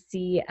excited to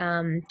see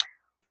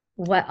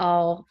what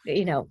all,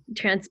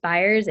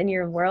 transpires in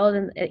your world.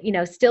 And,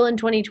 still in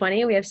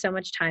 2020, we have so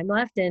much time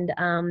left. And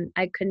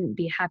I couldn't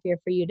be happier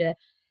for you to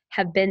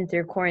have been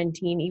through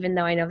quarantine, even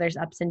though I know there's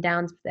ups and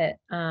downs with it,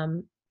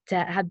 to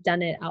have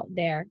done it out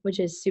there, which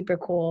is super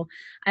cool.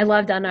 I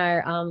loved on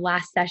our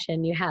last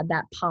session, you had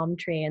that palm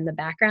tree in the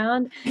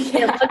background.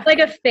 Yeah. It looked like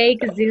a fake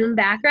Zoom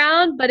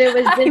background, but it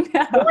was just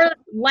your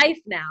life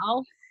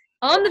now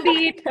on the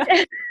beach.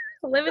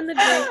 Living the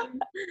dream.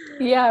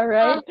 Yeah,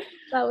 right.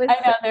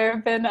 I know there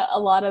have been a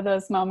lot of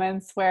those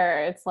moments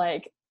where it's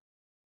like,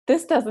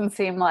 this doesn't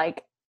seem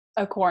like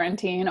a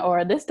quarantine,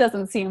 or this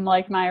doesn't seem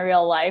like my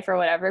real life, or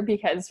whatever,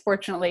 because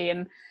fortunately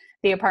in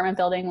the apartment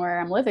building where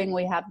I'm living,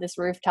 we have this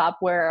rooftop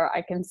where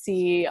I can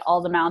see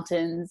all the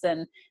mountains,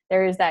 and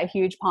there is that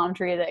huge palm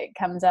tree that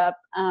comes up.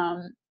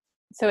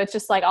 So it's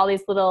just like all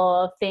these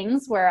little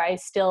things where I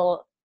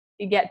still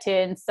get to,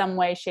 in some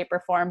way, shape,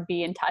 or form,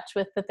 be in touch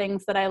with the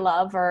things that I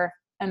love or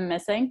am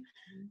missing.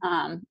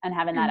 And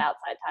having that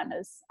outside time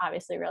is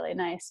obviously really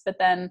nice. But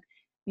then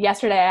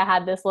yesterday I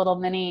had this little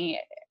mini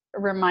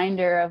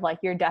reminder of like,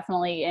 you're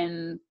definitely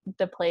in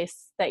the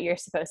place that you're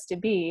supposed to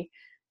be.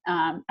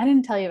 I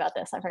didn't tell you about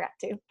this, I forgot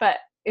to, but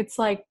it's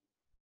like,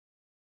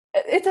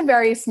 it's a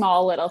very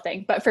small little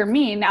thing. But for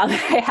me, now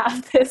that I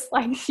have this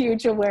like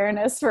huge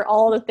awareness for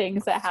all the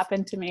things that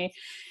happened to me,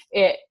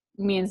 it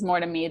means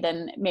more to me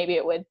than maybe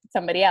it would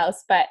somebody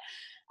else. But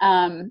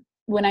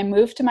when I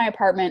moved to my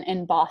apartment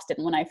in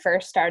Boston, when I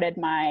first started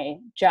my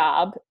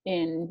job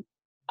in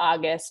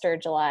August or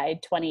July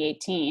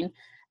 2018,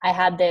 I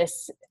had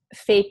this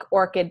fake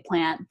orchid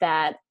plant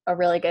that a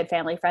really good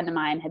family friend of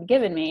mine had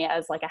given me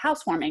as like a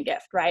housewarming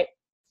gift, right?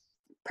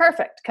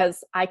 Perfect,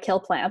 because I kill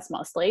plants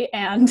mostly,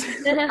 and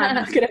I'm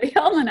not going to be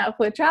home enough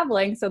with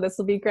traveling, so this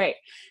will be great.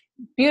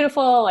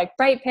 Beautiful, like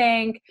bright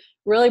pink,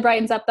 really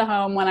brightens up the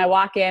home. When I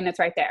walk in, it's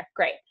right there.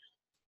 Great.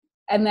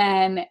 And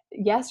then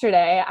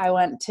yesterday I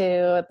went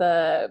to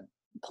the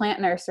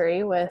plant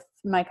nursery with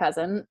my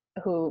cousin,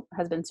 who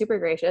has been super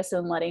gracious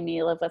in letting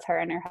me live with her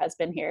and her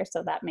husband here.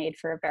 So that made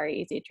for a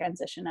very easy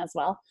transition as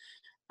well.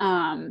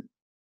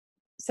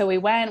 So we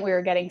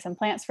were getting some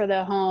plants for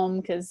the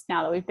home, because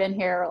now that we've been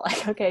here, we're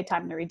like, okay,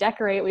 time to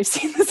redecorate. We've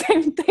seen the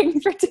same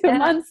thing for 2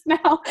 months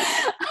now.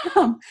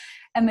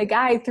 And the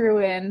guy threw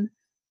in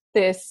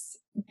this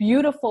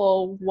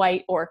beautiful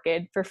white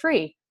orchid for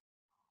free.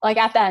 Like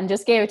at the end,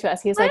 just gave it to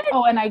us. He's like,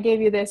 oh, and I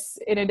gave you this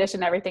in addition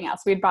to everything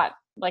else. We'd bought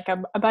like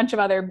a bunch of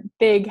other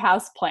big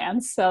house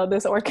plants. So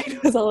this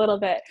orchid was a little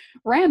bit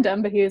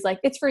random, but he was like,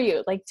 it's for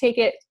you. Like, take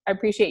it. I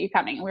appreciate you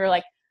coming. And we were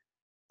like,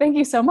 thank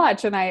you so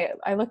much. And I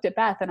looked at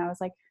Beth and I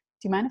was like,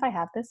 do you mind if I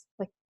have this?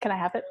 Like, can I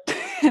have it?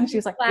 And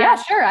she's like, yeah,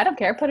 sure. I don't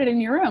care. Put it in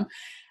your room.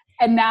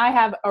 And now I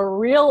have a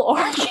real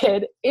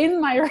orchid in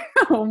my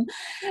room.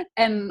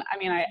 And I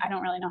mean, I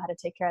don't really know how to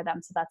take care of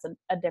them, so that's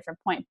a different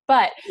point.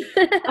 But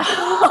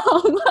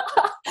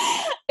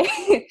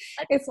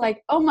it's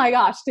like, oh my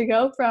gosh, to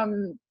go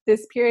from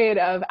this period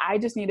of I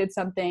just needed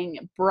something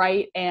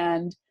bright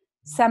and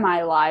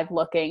semi-live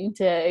looking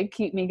to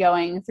keep me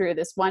going through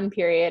this one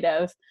period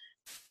of,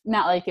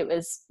 not like it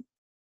was,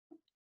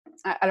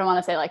 I don't want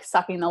to say like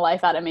sucking the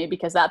life out of me,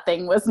 because that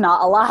thing was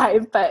not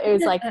alive, but it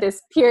was like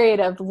this period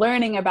of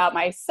learning about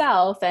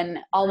myself and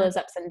all those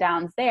ups and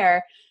downs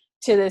there,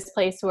 to this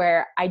place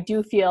where I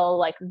do feel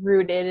like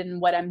rooted in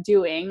what I'm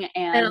doing,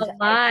 and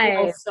I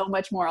feel so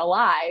much more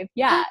alive.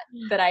 Yeah.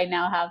 That I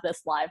now have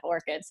this live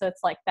orchid. So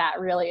it's like that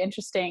really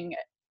interesting,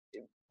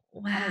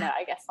 I don't know,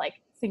 I guess like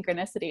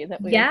synchronicity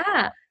that we,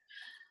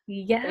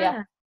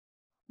 yeah.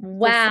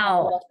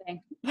 Wow.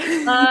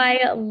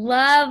 I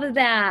love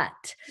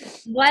that.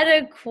 What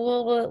a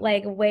cool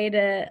like way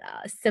to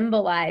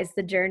symbolize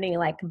the journey,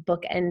 like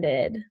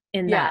bookended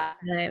in that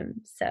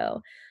time.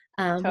 So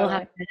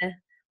totally.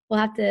 we'll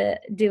have to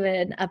do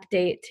an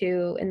update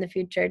too in the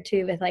future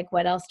too, with like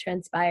what else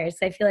transpires.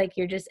 I feel like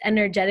you're just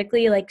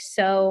energetically like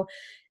so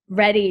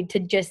ready to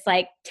just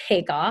like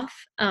take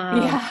off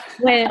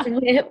when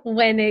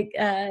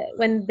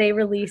they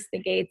release the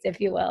gates,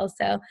 if you will.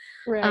 So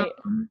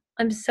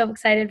I'm so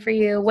excited for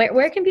you.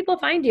 Where can people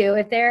find you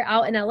if they're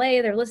out in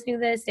LA, they're listening to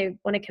this, they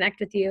want to connect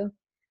with you?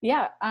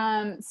 Yeah.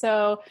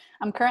 So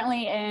I'm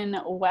currently in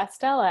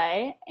West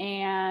LA,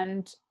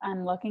 and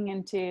I'm looking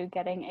into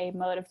getting a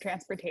mode of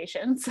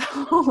transportation.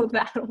 So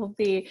that will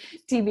be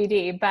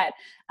TBD, but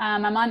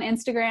I'm on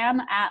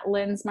Instagram at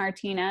Linds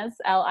Martinez,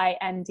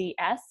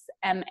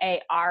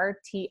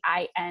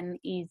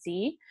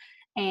 LindsMartinez.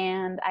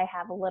 And I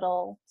have a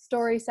little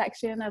story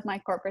section of my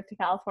corporate to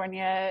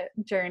California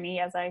journey,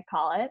 as I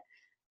call it.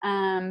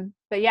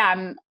 But yeah,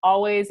 I'm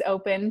always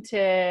open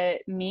to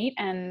meet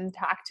and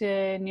talk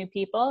to new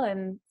people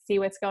and see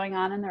what's going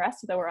on in the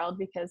rest of the world,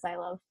 because I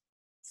love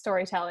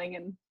storytelling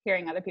and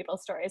hearing other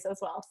people's stories as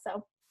well.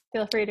 So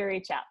feel free to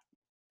reach out.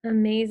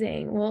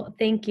 Amazing. Well,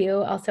 thank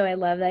you. Also, I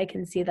love that I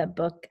can see that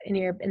book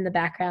in the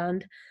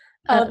background.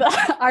 Oh,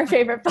 our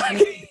favorite book.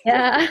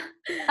 Yeah.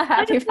 A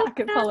happy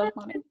pocket full of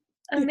money.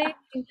 Amazing.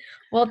 Yeah.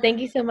 Well, thank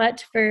you so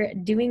much for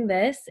doing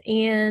this.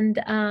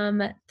 And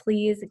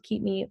please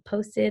keep me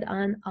posted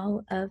on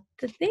all of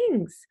the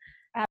things.